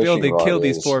get on the building, kill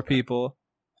these four people.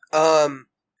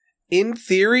 In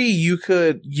theory, you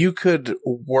could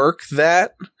work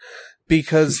that,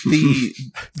 because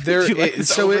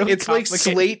it's like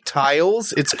slate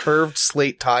tiles. It's curved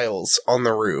slate tiles on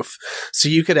the roof, so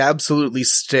you could absolutely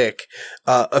stick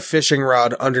a fishing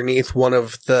rod underneath one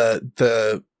of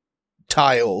the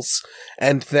tiles,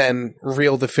 and then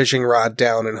reel the fishing rod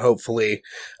down and hopefully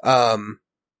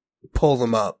pull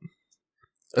them up.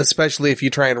 Especially if you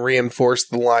try and reinforce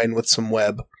the line with some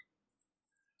web.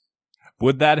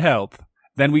 Would that help?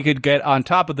 Then we could get on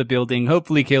top of the building,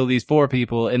 hopefully kill these four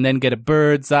people, and then get a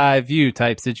bird's eye view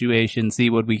type situation, see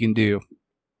what we can do.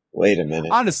 Wait a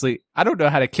minute. Honestly, I don't know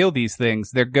how to kill these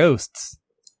things. They're ghosts.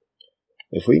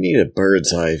 If we need a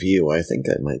bird's eye view, I think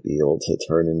I might be able to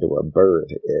turn into a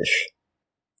bird-ish.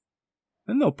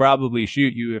 Then they'll probably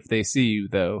shoot you if they see you,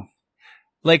 though.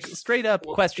 Like, straight up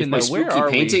question, though, where are we?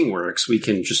 If painting works, we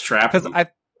can just trap them. Because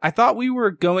I thought we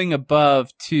were going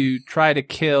above to try to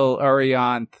kill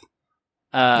Arianth.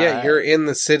 Yeah, you're in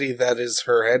the city that is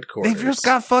her headquarters. They've just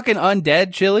got fucking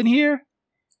undead chilling here?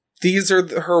 These are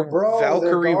her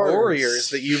Valkyrie warriors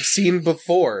that you've seen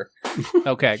before.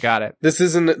 Okay, got it. This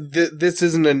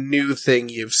isn't a new thing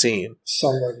you've seen.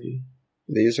 Somebody.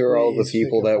 These are all the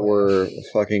people that were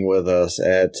fucking with us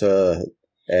at Double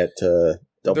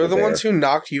They're the Bear. ones who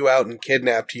knocked you out and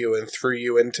kidnapped you and threw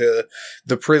you into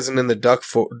the prison in the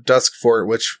Dusk Fort,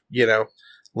 which,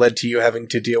 led to you having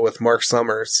to deal with Mark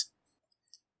Summers.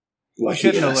 We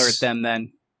shouldn't alert them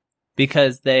then,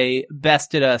 because they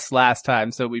bested us last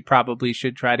time, so we probably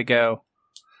should try to go.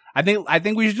 I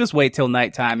think we should just wait till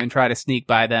nighttime and try to sneak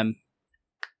by them.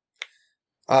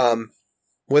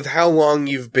 With how long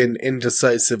you've been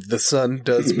indecisive, the sun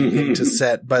does begin to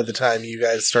set by the time you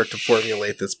guys start to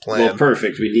formulate this plan. Well,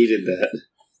 perfect. We needed that.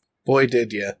 Boy,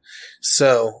 did ya.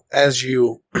 So, as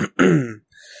you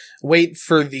wait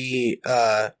for the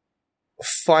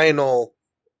final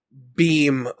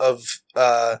beam of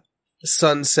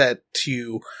sunset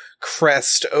to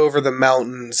crest over the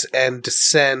mountains and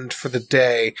descend for the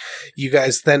day, you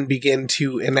guys then begin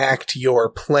to enact your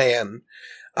plan.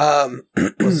 What's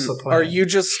the plan? Are you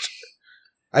just...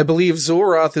 I believe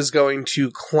Zoroth is going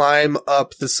to climb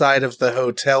up the side of the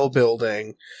hotel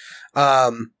building,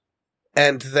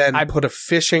 and then put a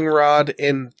fishing rod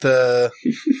in the...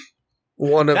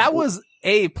 That was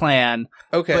a plan.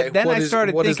 Okay, but then I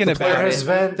started thinking about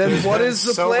it. Then what is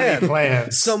the plan?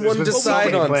 Plans. Someone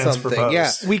decide on something. Proposed.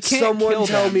 Yeah, we can't. Someone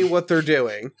tell me what they're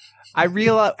doing. I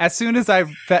realized as soon as I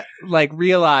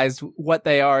realized what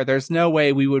they are, there's no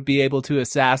way we would be able to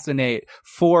assassinate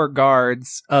 4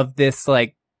 guards of this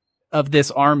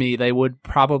army. They would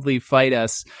probably fight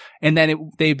us, and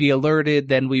then they'd be alerted.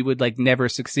 Then we would never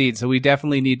succeed. So we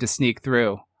definitely need to sneak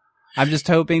through. I'm just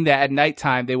hoping that at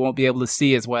nighttime they won't be able to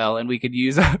see as well, and we could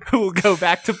we'll go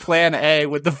back to plan A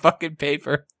with the fucking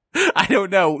paper. I don't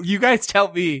know. You guys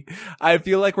tell me. I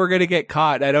feel like we're gonna get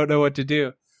caught. I don't know what to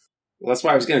do. Well, that's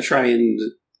why I was going to try and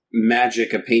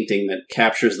magic a painting that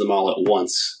captures them all at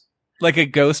once. Like a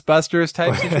Ghostbusters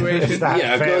type situation?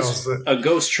 Yeah, a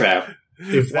ghost trap.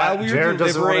 If Jared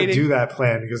doesn't want to do that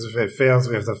plan, because if it fails,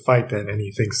 we have to fight them, and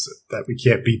he thinks that we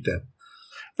can't beat them.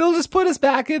 They'll just put us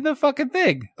back in the fucking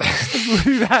thing.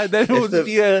 Then it'll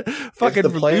be a fucking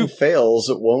If the plan fails,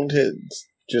 won't it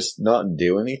just not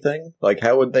do anything?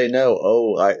 How would they know?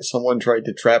 Oh, someone tried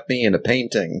to trap me in a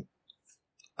painting.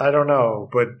 I don't know,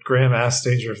 but Graham asked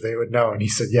Danger if they would know, and he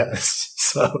said yes.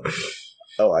 So,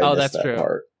 I missed that's that true.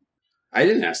 part. I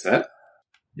didn't ask that.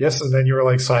 Yes, and then you were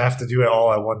like, so I have to do it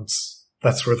all at once.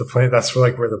 That's where the plan. That's where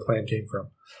the plan came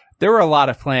from. There were a lot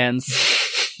of plans.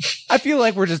 I feel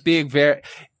like we're just being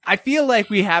I feel like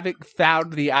we haven't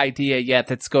found the idea yet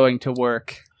that's going to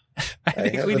work. I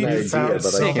think we need to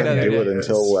but I can't do it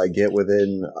until I get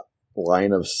within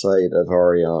line of sight of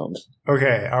Ariane.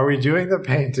 Okay, are we doing the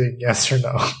painting? Yes or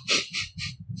no?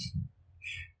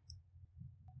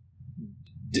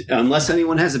 Unless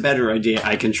anyone has a better idea,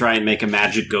 I can try and make a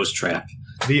magic ghost trap.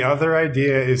 The other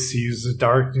idea is to use the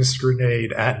darkness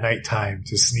grenade at nighttime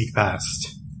to sneak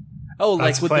past. Oh,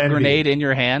 That's with the grenade in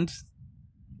your hand?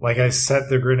 I set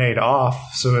the grenade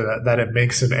off so that it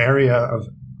makes an area of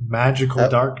magical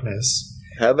darkness.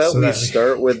 How about we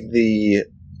start with the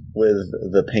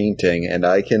painting, and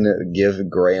I can give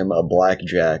Graham a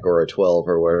blackjack or a 12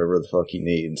 or whatever the fuck he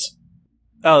needs.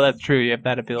 Oh, that's true. You have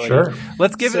that ability. Sure.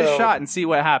 Let's give it a shot and see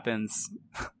what happens.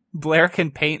 Blair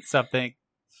can paint something.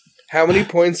 How many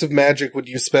points of magic would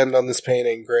you spend on this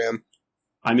painting, Graham?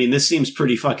 I mean, this seems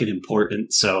pretty fucking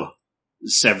important, so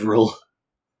several.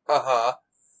 Uh-huh.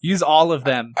 Use all of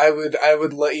them. I would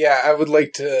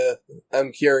like to.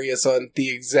 I'm curious on the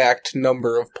exact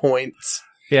number of points.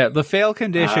 Yeah, the fail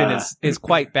condition is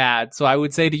quite bad, so I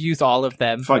would say to use all of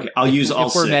them. Fuck it, I'll use all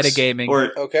 6. If we're metagaming.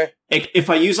 Or, okay. If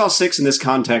I use all 6 in this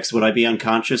context, would I be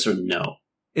unconscious or no?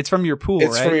 It's from your pool,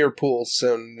 It's right? from your pool,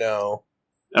 so no.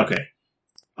 Okay.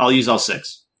 I'll use all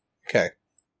 6. Okay.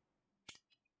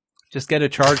 Just get a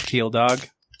charge heal, dog.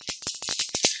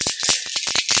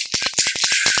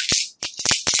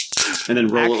 And then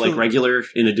roll it like regular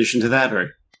in addition to that,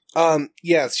 or?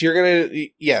 Yes, you're gonna...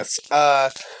 Yes.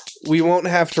 We won't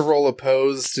have to roll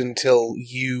opposed until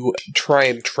you try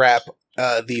and trap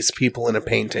these people in a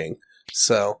painting,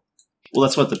 so... Well,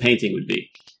 that's what the painting would be.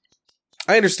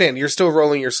 I understand. You're still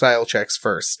rolling your style checks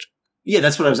first. Yeah,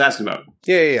 that's what I was asking about.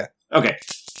 Yeah. Okay.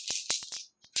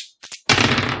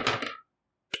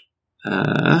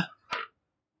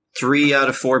 3 out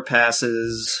of 4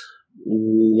 passes,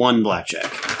 1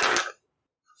 blackjack.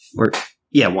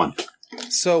 1.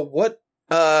 So what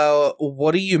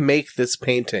do you make this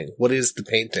painting? What is the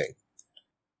painting?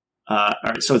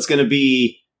 Alright, so it's gonna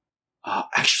be...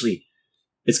 actually,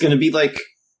 it's gonna be like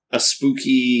a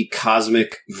spooky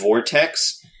cosmic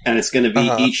vortex, and it's gonna be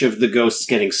each of the ghosts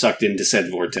getting sucked into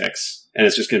said vortex. And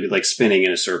it's just gonna be spinning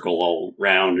in a circle all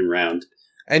round and round.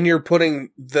 And you're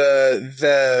putting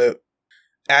the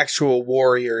actual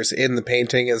warriors in the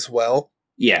painting as well?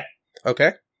 Yeah.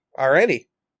 Okay. Alrighty.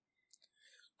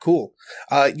 Cool.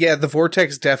 Yeah, the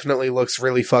vortex definitely looks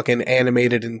really fucking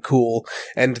animated and cool,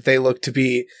 and they look to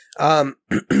be,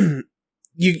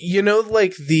 you know,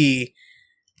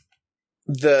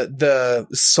 the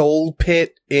soul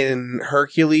pit in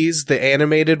Hercules, the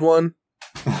animated one?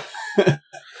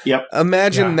 Yep.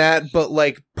 Imagine that, but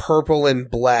like purple and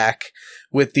black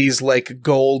with these like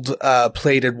gold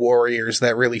plated warriors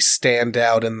that really stand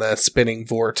out in the spinning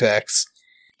vortex.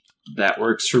 That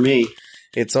works for me.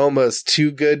 It's almost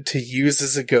too good to use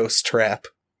as a ghost trap.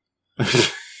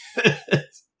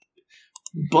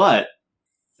 But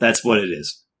that's what it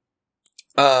is.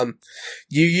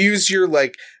 You use your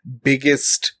like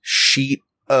biggest sheet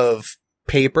of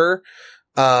paper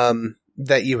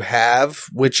that you have,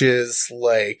 which is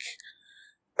like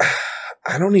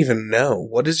I don't even know.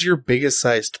 What is your biggest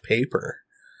sized paper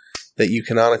that you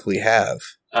canonically have?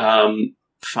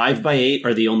 5x8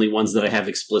 are the only ones that I have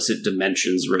explicit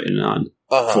dimensions written on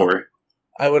for.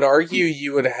 I would argue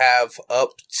you would have up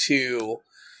to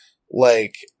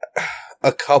like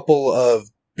a couple of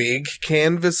big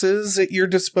canvases at your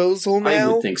disposal now.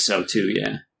 I would think so too,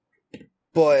 yeah.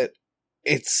 But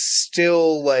it's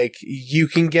still like you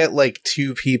can get like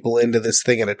 2 people into this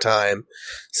thing at a time.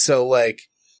 So like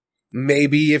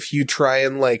maybe if you try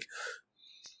and like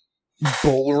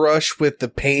bull rush with the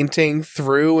painting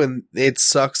through and it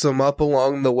sucks them up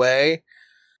along the way.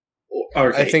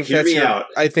 Okay, I think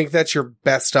that's your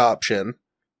best option.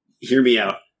 Hear me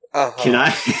out. Can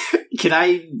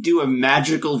I do a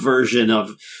magical version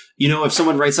of, if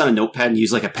someone writes on a notepad and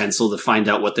use like a pencil to find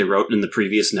out what they wrote in the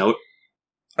previous note?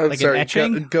 I'm like sorry, an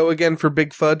etching? go again for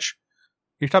Big Fudge.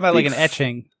 You're talking about like an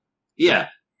etching. Yeah.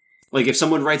 Like if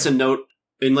someone writes a note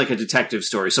in like a detective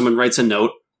story, someone writes a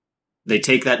note, they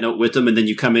take that note with them, and then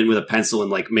you come in with a pencil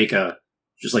and like make a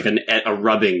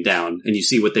rubbing down, and you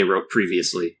see what they wrote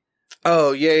previously.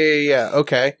 Oh, yeah.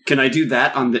 Okay. Can I do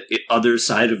that on the other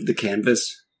side of the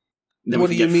canvas? Then what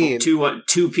do you mean?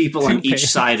 Two people on each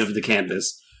side of the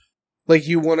canvas. Like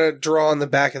you want to draw on the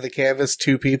back of the canvas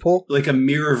 2 people? Like a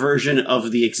mirror version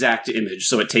of the exact image,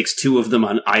 so it takes 2 of them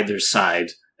on either side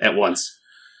at once.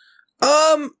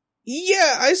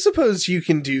 Yeah, I suppose you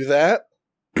can do that.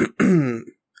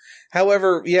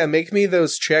 However, yeah, make me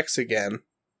those checks again.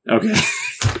 Okay.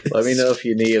 Let me know if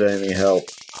you need any help.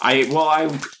 I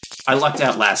lucked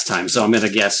out last time, so I'm gonna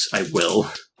guess I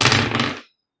will.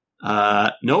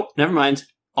 Nope, never mind.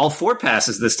 All 4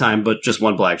 passes this time, but just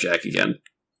 1 blackjack again.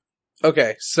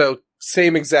 Okay, so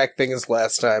same exact thing as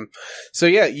last time. So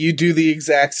yeah, you do the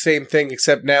exact same thing,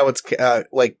 except now it's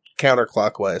like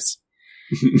counterclockwise.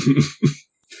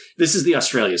 This is the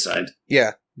Australia side.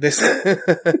 Yeah, this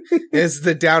is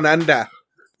the down under.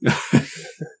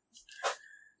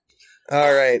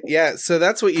 All right, yeah, so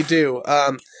that's what you do.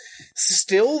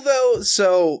 Still, though,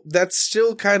 so that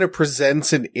still kind of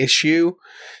presents an issue,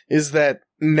 is that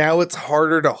now it's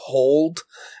harder to hold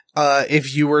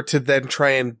if you were to then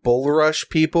try and bull rush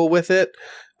people with it.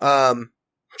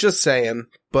 Just saying,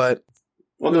 but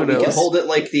well, no, we can hold it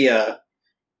like the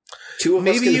 2 of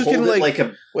us can hold it like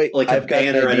a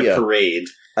banner at a parade.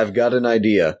 I've got an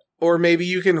idea. Or maybe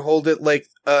you can hold it like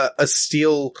a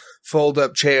steel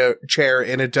fold-up chair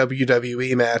in a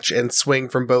WWE match and swing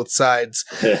from both sides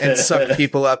and suck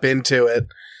people up into it.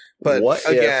 But what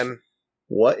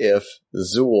if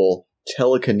Zool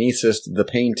telekinesis the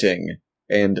painting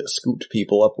and scooped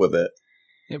people up with it?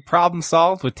 Problem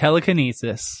solved with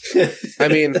telekinesis. I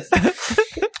mean,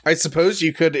 I suppose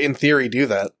you could, in theory, do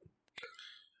that.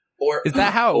 Or is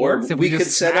that how it works? If we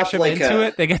just smash them into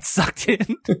it, they get sucked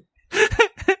in.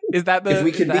 Is that if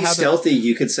we could be stealthy,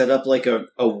 you could set up like a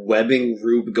webbing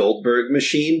Rube Goldberg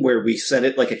machine where we set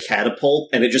it like a catapult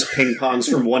and it just ping pongs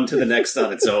from one to the next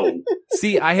on its own.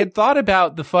 See, I had thought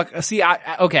about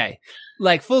okay.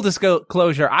 Like, full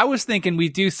disclosure, I was thinking we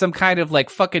do some kind of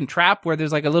like fucking trap where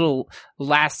there's like a little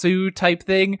lasso type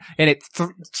thing and it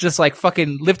just like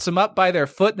fucking lifts them up by their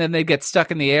foot and then they get stuck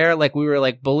in the air like we were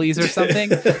like bullies or something.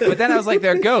 But then I was like,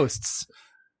 they're ghosts.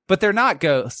 But they're not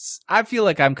ghosts. I feel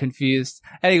like I'm confused.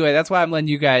 Anyway, that's why I'm letting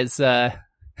you guys,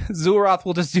 Zulroth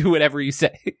will just do whatever you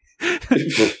say.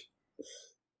 Alright,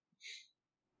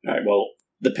 well,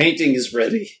 the painting is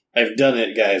ready. I've done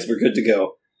it, guys. We're good to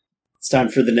go. It's time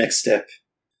for the next step.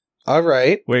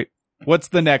 Alright. Wait, what's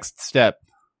the next step?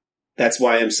 That's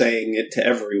why I'm saying it to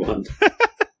everyone.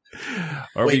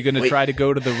 Are we going to try to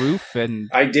go to the roof and...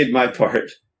 I did my part.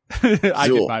 I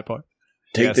did my part.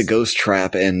 Take the ghost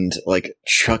trap and, like,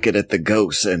 chuck it at the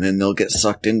ghosts, and then they'll get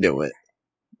sucked into it.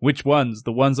 Which ones?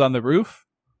 The ones on the roof?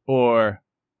 Or...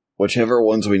 whichever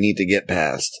ones we need to get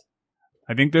past.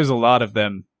 I think there's a lot of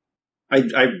them.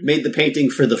 I made the painting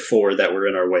for the 4 that were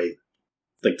in our way.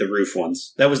 Like the roof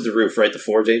ones. That was the roof, right? The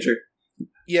 4, Danger?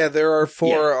 Yeah, there are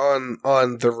 4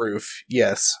 on the roof,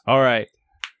 yes. Alright,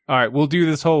 we'll do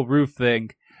this whole roof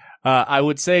thing. I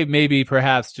would say maybe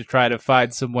perhaps to try to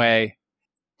find some way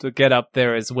to get up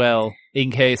there as well, in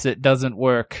case it doesn't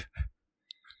work.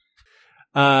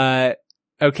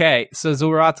 Okay, so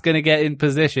Zulroth's gonna get in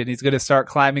position. He's gonna start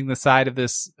climbing the side of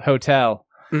this hotel,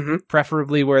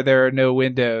 preferably where there are no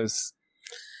windows.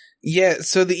 Yeah,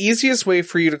 so the easiest way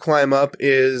for you to climb up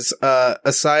is,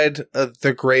 aside of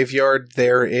the graveyard,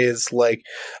 there is, like,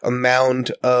 a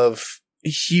mound of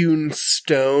hewn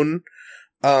stone,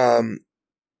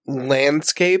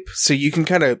 landscape, so you can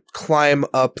kind of climb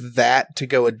up that to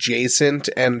go adjacent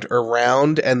and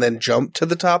around and then jump to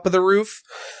the top of the roof,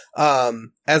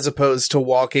 as opposed to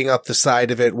walking up the side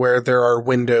of it where there are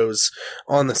windows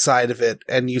on the side of it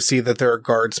and you see that there are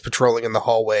guards patrolling in the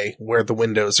hallway where the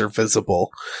windows are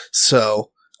visible.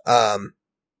 So,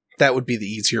 that would be the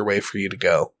easier way for you to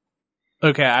go.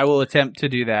 Okay, I will attempt to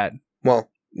do that. Well,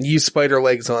 use spider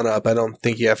legs on up. I don't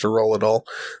think you have to roll at all,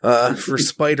 for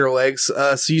spider legs.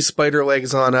 So you spider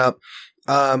legs on up.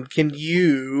 Can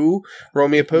you roll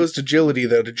me opposed agility,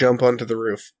 though, to jump onto the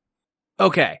roof?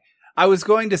 Okay. I was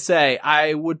going to say,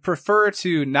 I would prefer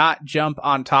to not jump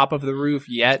on top of the roof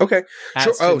yet. Okay.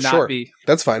 Sure. Sure.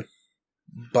 That's fine.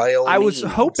 By all I was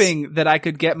means. hoping that I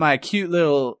could get my cute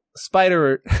little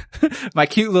spider, my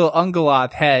cute little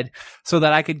Ungoloth head, so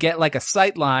that I could get like a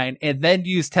sight line and then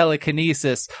use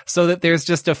telekinesis so that there's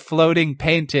just a floating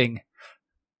painting.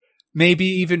 Maybe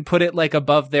even put it like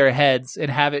above their heads and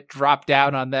have it drop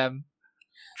down on them.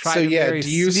 So yeah, do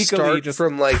you start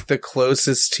from like the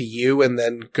closest to you and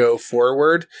then go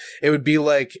forward? It would be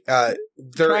like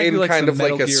they're in like kind of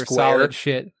like a square.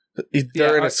 Shit.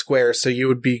 They're in a square, so you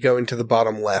would be going to the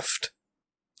bottom left.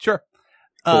 Sure.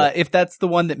 Cool. If that's the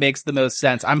one that makes the most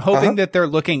sense. I'm hoping that they're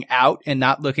looking out and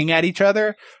not looking at each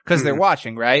other because they're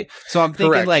watching, right? So I'm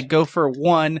thinking like go for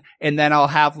one and then I'll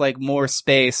have like more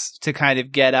space to kind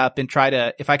of get up and try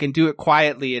to, if I can do it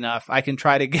quietly enough, I can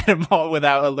try to get them all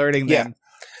without alerting them.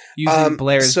 Using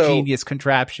Blair's genius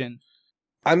contraption.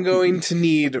 I'm going to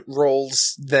need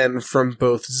rolls then from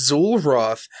both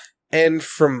Zulroth and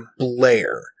from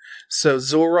Blair. So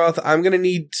Zulroth, I'm going to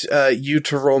need you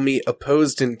to roll me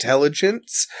opposed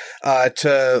intelligence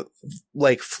to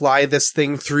like fly this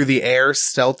thing through the air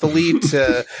stealthily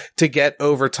to get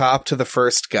over top to the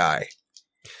first guy.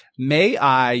 May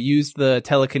I use the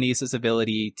telekinesis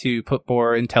ability to put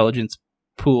more intelligence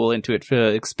pool into it to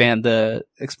expand the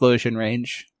explosion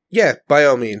range? Yeah, by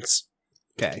all means.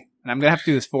 Okay. And I'm going to have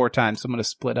to do this 4 times, so I'm going to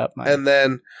split up my... And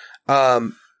then,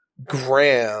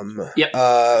 Graham,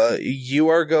 you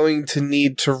are going to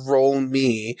need to roll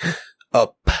me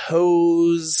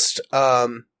opposed,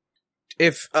 does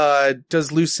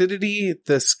Lucidity,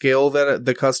 the skill that,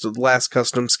 the last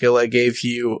custom skill I gave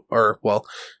you, or, well,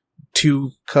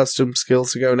 2 custom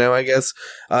skills ago now, I guess,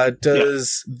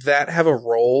 does that have a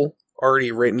roll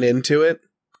already written into it?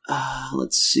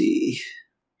 Let's see.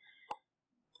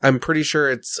 I'm pretty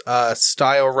sure it's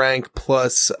style rank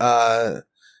plus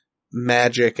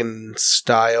magic and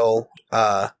style.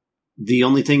 The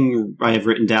only thing I have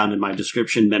written down in my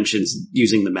description mentions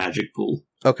using the magic pool.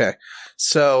 Okay.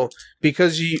 So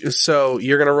because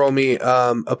you're going to roll me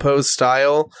opposed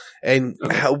style, and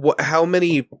how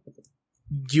many,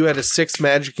 you had a 6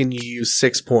 magic and you used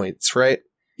 6 points, right?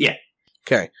 Yeah.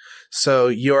 Okay. So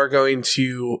you're going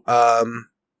to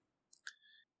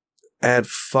add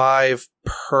 5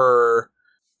 per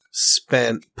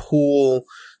spent pool,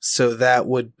 so that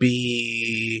would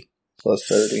be plus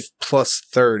 30. Plus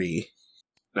 30.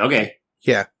 Okay.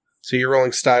 Yeah. So you're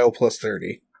rolling style plus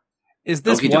 30. Is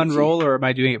this one roll, or am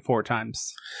I doing it 4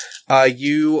 times?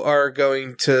 You are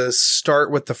going to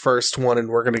start with the first one, and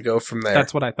we're going to go from there.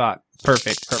 That's what I thought.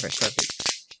 Perfect.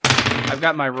 I've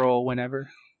got my roll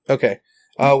whenever. Okay.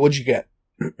 What'd you get?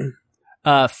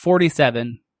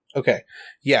 47. Okay.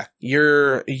 Yeah,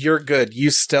 you're good. You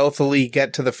stealthily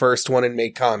get to the first one and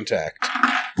make contact.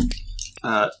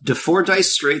 Do 4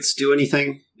 dice straights do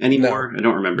anything anymore? No. I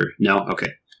don't remember. No?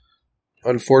 Okay.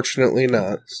 Unfortunately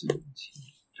not.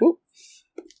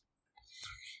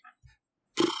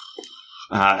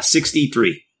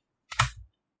 63.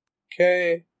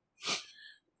 Okay.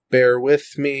 Bear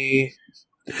with me.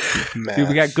 Math. Dude,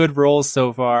 we got good rolls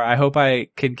so far. I hope I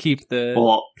can keep the...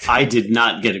 Well, I did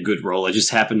not get a good roll. I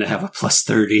just happened to have a plus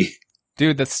 30.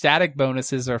 Dude, the static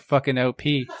bonuses are fucking OP.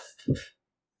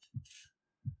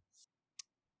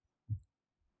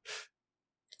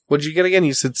 What'd you get again?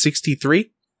 You said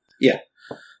 63? Yeah.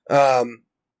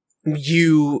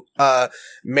 You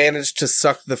managed to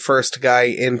suck the first guy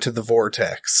into the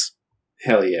vortex.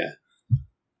 Hell yeah.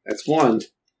 That's 1.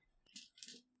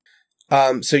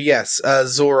 So yes,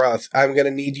 Zulroth, I'm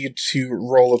gonna need you to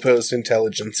roll opposed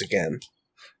intelligence again.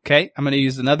 Okay, I'm gonna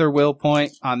use another will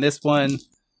point on this one.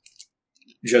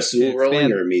 Just Zul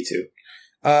rolling, or me too?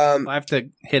 I have to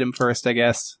hit him first, I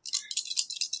guess.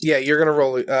 Yeah, you're gonna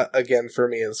roll again for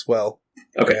me as well.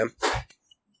 Okay.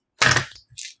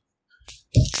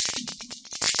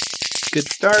 Good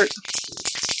start.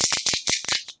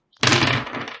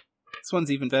 This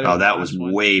one's even better. Oh, than the that was last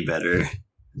one. way better.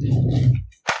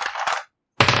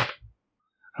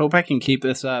 Hope I can keep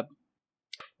this up.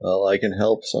 Well, I can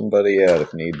help somebody out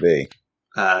if need be.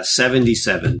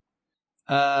 77.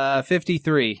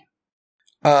 53.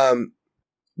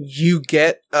 You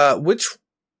get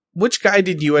which guy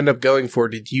did you end up going for?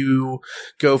 Did you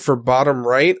go for bottom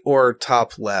right or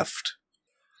top left?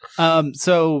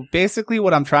 So basically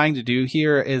what I'm trying to do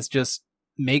here is just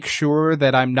make sure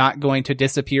that I'm not going to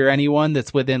disappear anyone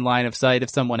that's within line of sight of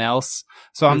someone else.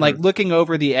 So I'm like looking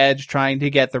over the edge, trying to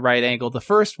get the right angle. The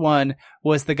first one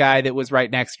was the guy that was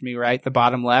right next to me, right? The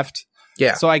bottom left.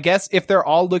 Yeah. So I guess if they're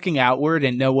all looking outward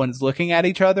and no one's looking at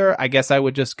each other, I guess I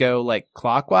would just go like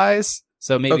clockwise.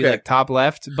 So maybe like top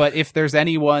left. But if there's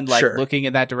anyone like looking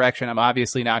in that direction, I'm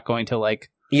obviously not going to like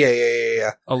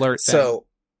alert them. So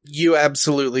you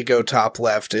absolutely go top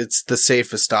left. It's the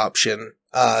safest option,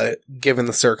 given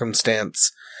the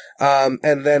circumstance.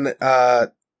 And then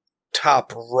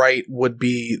top right would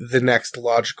be the next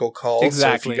logical call.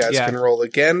 Exactly. So if you guys can roll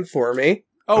again for me.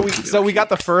 Oh, so we got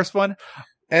the first one.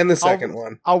 And the second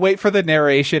one. I'll wait for the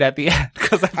narration at the end.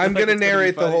 Cause I'm going to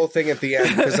narrate the whole thing at the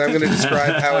end because I'm going to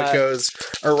describe how it goes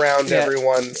around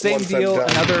everyone. Same deal.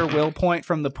 Another will point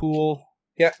from the pool.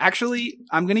 Yeah. Actually,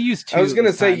 I'm going to use 2. I was going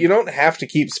to say, you don't have to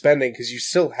keep spending because you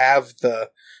still have the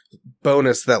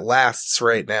bonus that lasts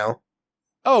right now.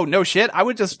 Oh, no shit. I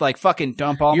would just like fucking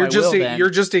dump all my will then. You're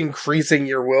just increasing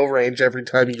your will range every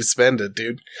time you spend it,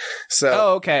 dude. So.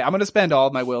 Oh, okay. I'm going to spend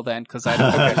all my will then because I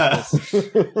don't know this.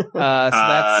 So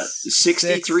that's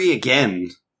 63 6. again.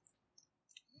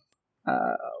 11,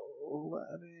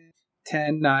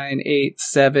 10, 9, 8,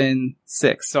 7,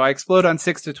 6. So I explode on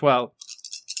 6 to 12.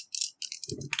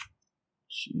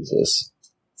 Jesus.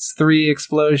 It's 3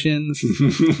 explosions.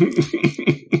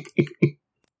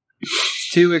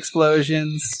 2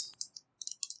 explosions.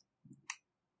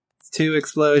 2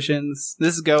 explosions.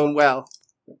 This is going well.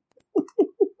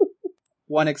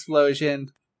 1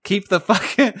 explosion. Keep the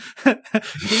fucking keep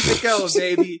it going,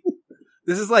 baby.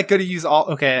 This is like going to use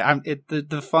all. Okay,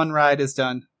 the fun ride is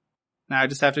done. Now I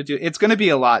just have to do. It's going to be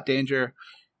a lot, Danger.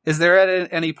 Is there at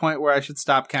any point where I should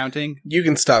stop counting? You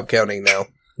can stop counting now.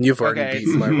 You've already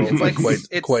beaten my roll by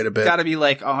quite a bit. It's got to be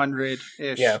like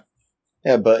 100-ish. Yeah.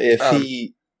 Yeah, but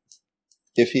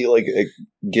if he like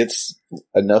gets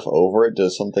enough over it,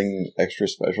 does something extra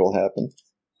special happen?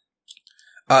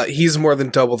 He's more than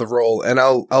double the roll, and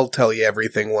I'll tell you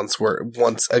everything once we're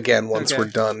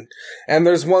done. And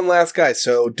there's one last guy,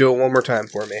 so do it one more time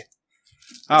for me.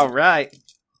 All right.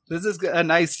 This is a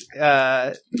nice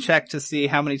check to see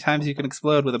how many times you can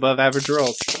explode with above average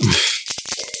rolls.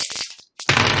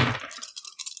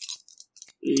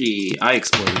 I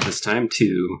exploded this time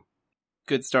too.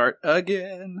 Good start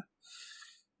again.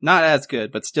 Not as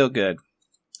good, but still good.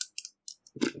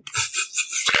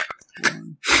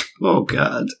 Oh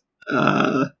god.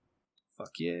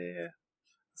 Fuck yeah. I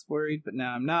was worried, but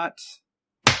now I'm not.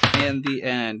 And the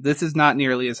end. This is not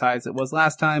nearly as high as it was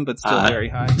last time, but still very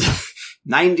high.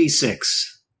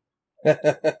 96.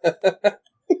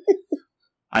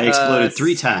 I exploded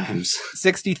 3 times.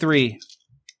 63.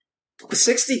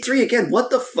 63 again.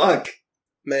 What the fuck?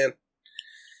 Man.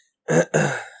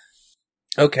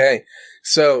 Okay.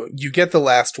 So you get the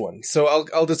last one. So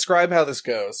I'll describe how this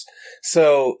goes.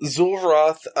 So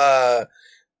Zulroth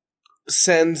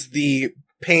sends the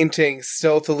painting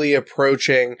stealthily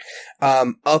approaching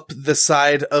up the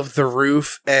side of the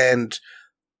roof, and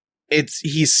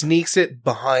he sneaks it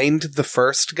behind the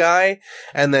first guy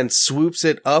and then swoops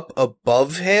it up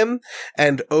above him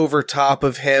and over top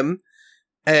of him,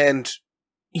 and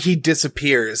he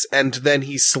disappears, and then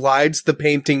he slides the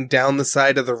painting down the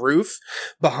side of the roof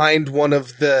behind one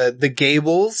of the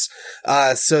gables,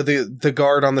 so the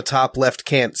guard on the top left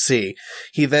can't see.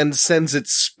 He then sends it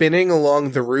spinning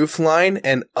along the roof line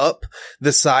and up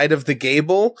the side of the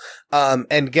gable,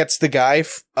 and gets the guy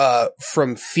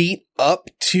from feet up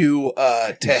to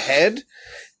head.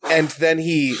 And then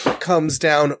he comes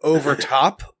down over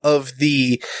top of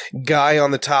the guy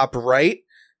on the top right,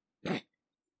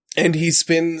 and he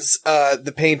spins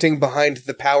the painting behind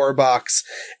the power box,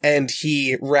 and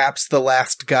he wraps the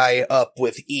last guy up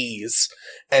with ease,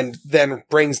 and then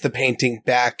brings the painting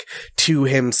back to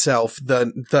himself,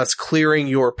 thus clearing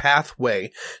your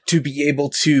pathway to be able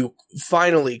to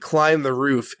finally climb the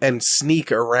roof and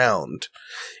sneak around.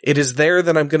 It is there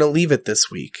that I'm going to leave it this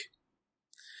week.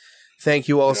 Thank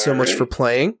you all so much for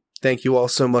playing. thank you all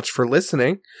so much for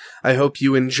listening. I hope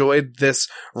you enjoyed this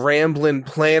ramblin'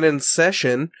 planning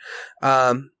session.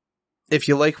 If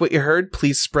you like what you heard,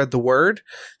 please spread the word.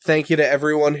 Thank you to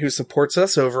everyone who supports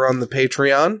us over on the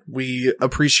Patreon. We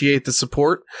appreciate the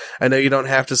support. I know you don't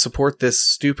have to support this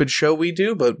stupid show we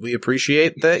do, but we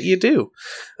appreciate that you do.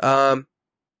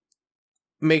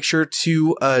 Make sure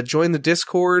to join the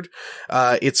Discord.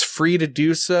 It's free to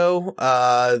do so.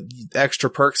 Extra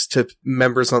perks to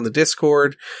members on the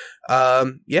Discord.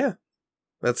 Yeah,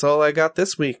 that's all I got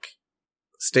this week.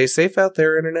 Stay safe out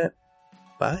there, Internet.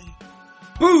 Bye.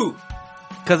 Boo!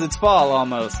 Because it's fall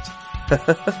almost.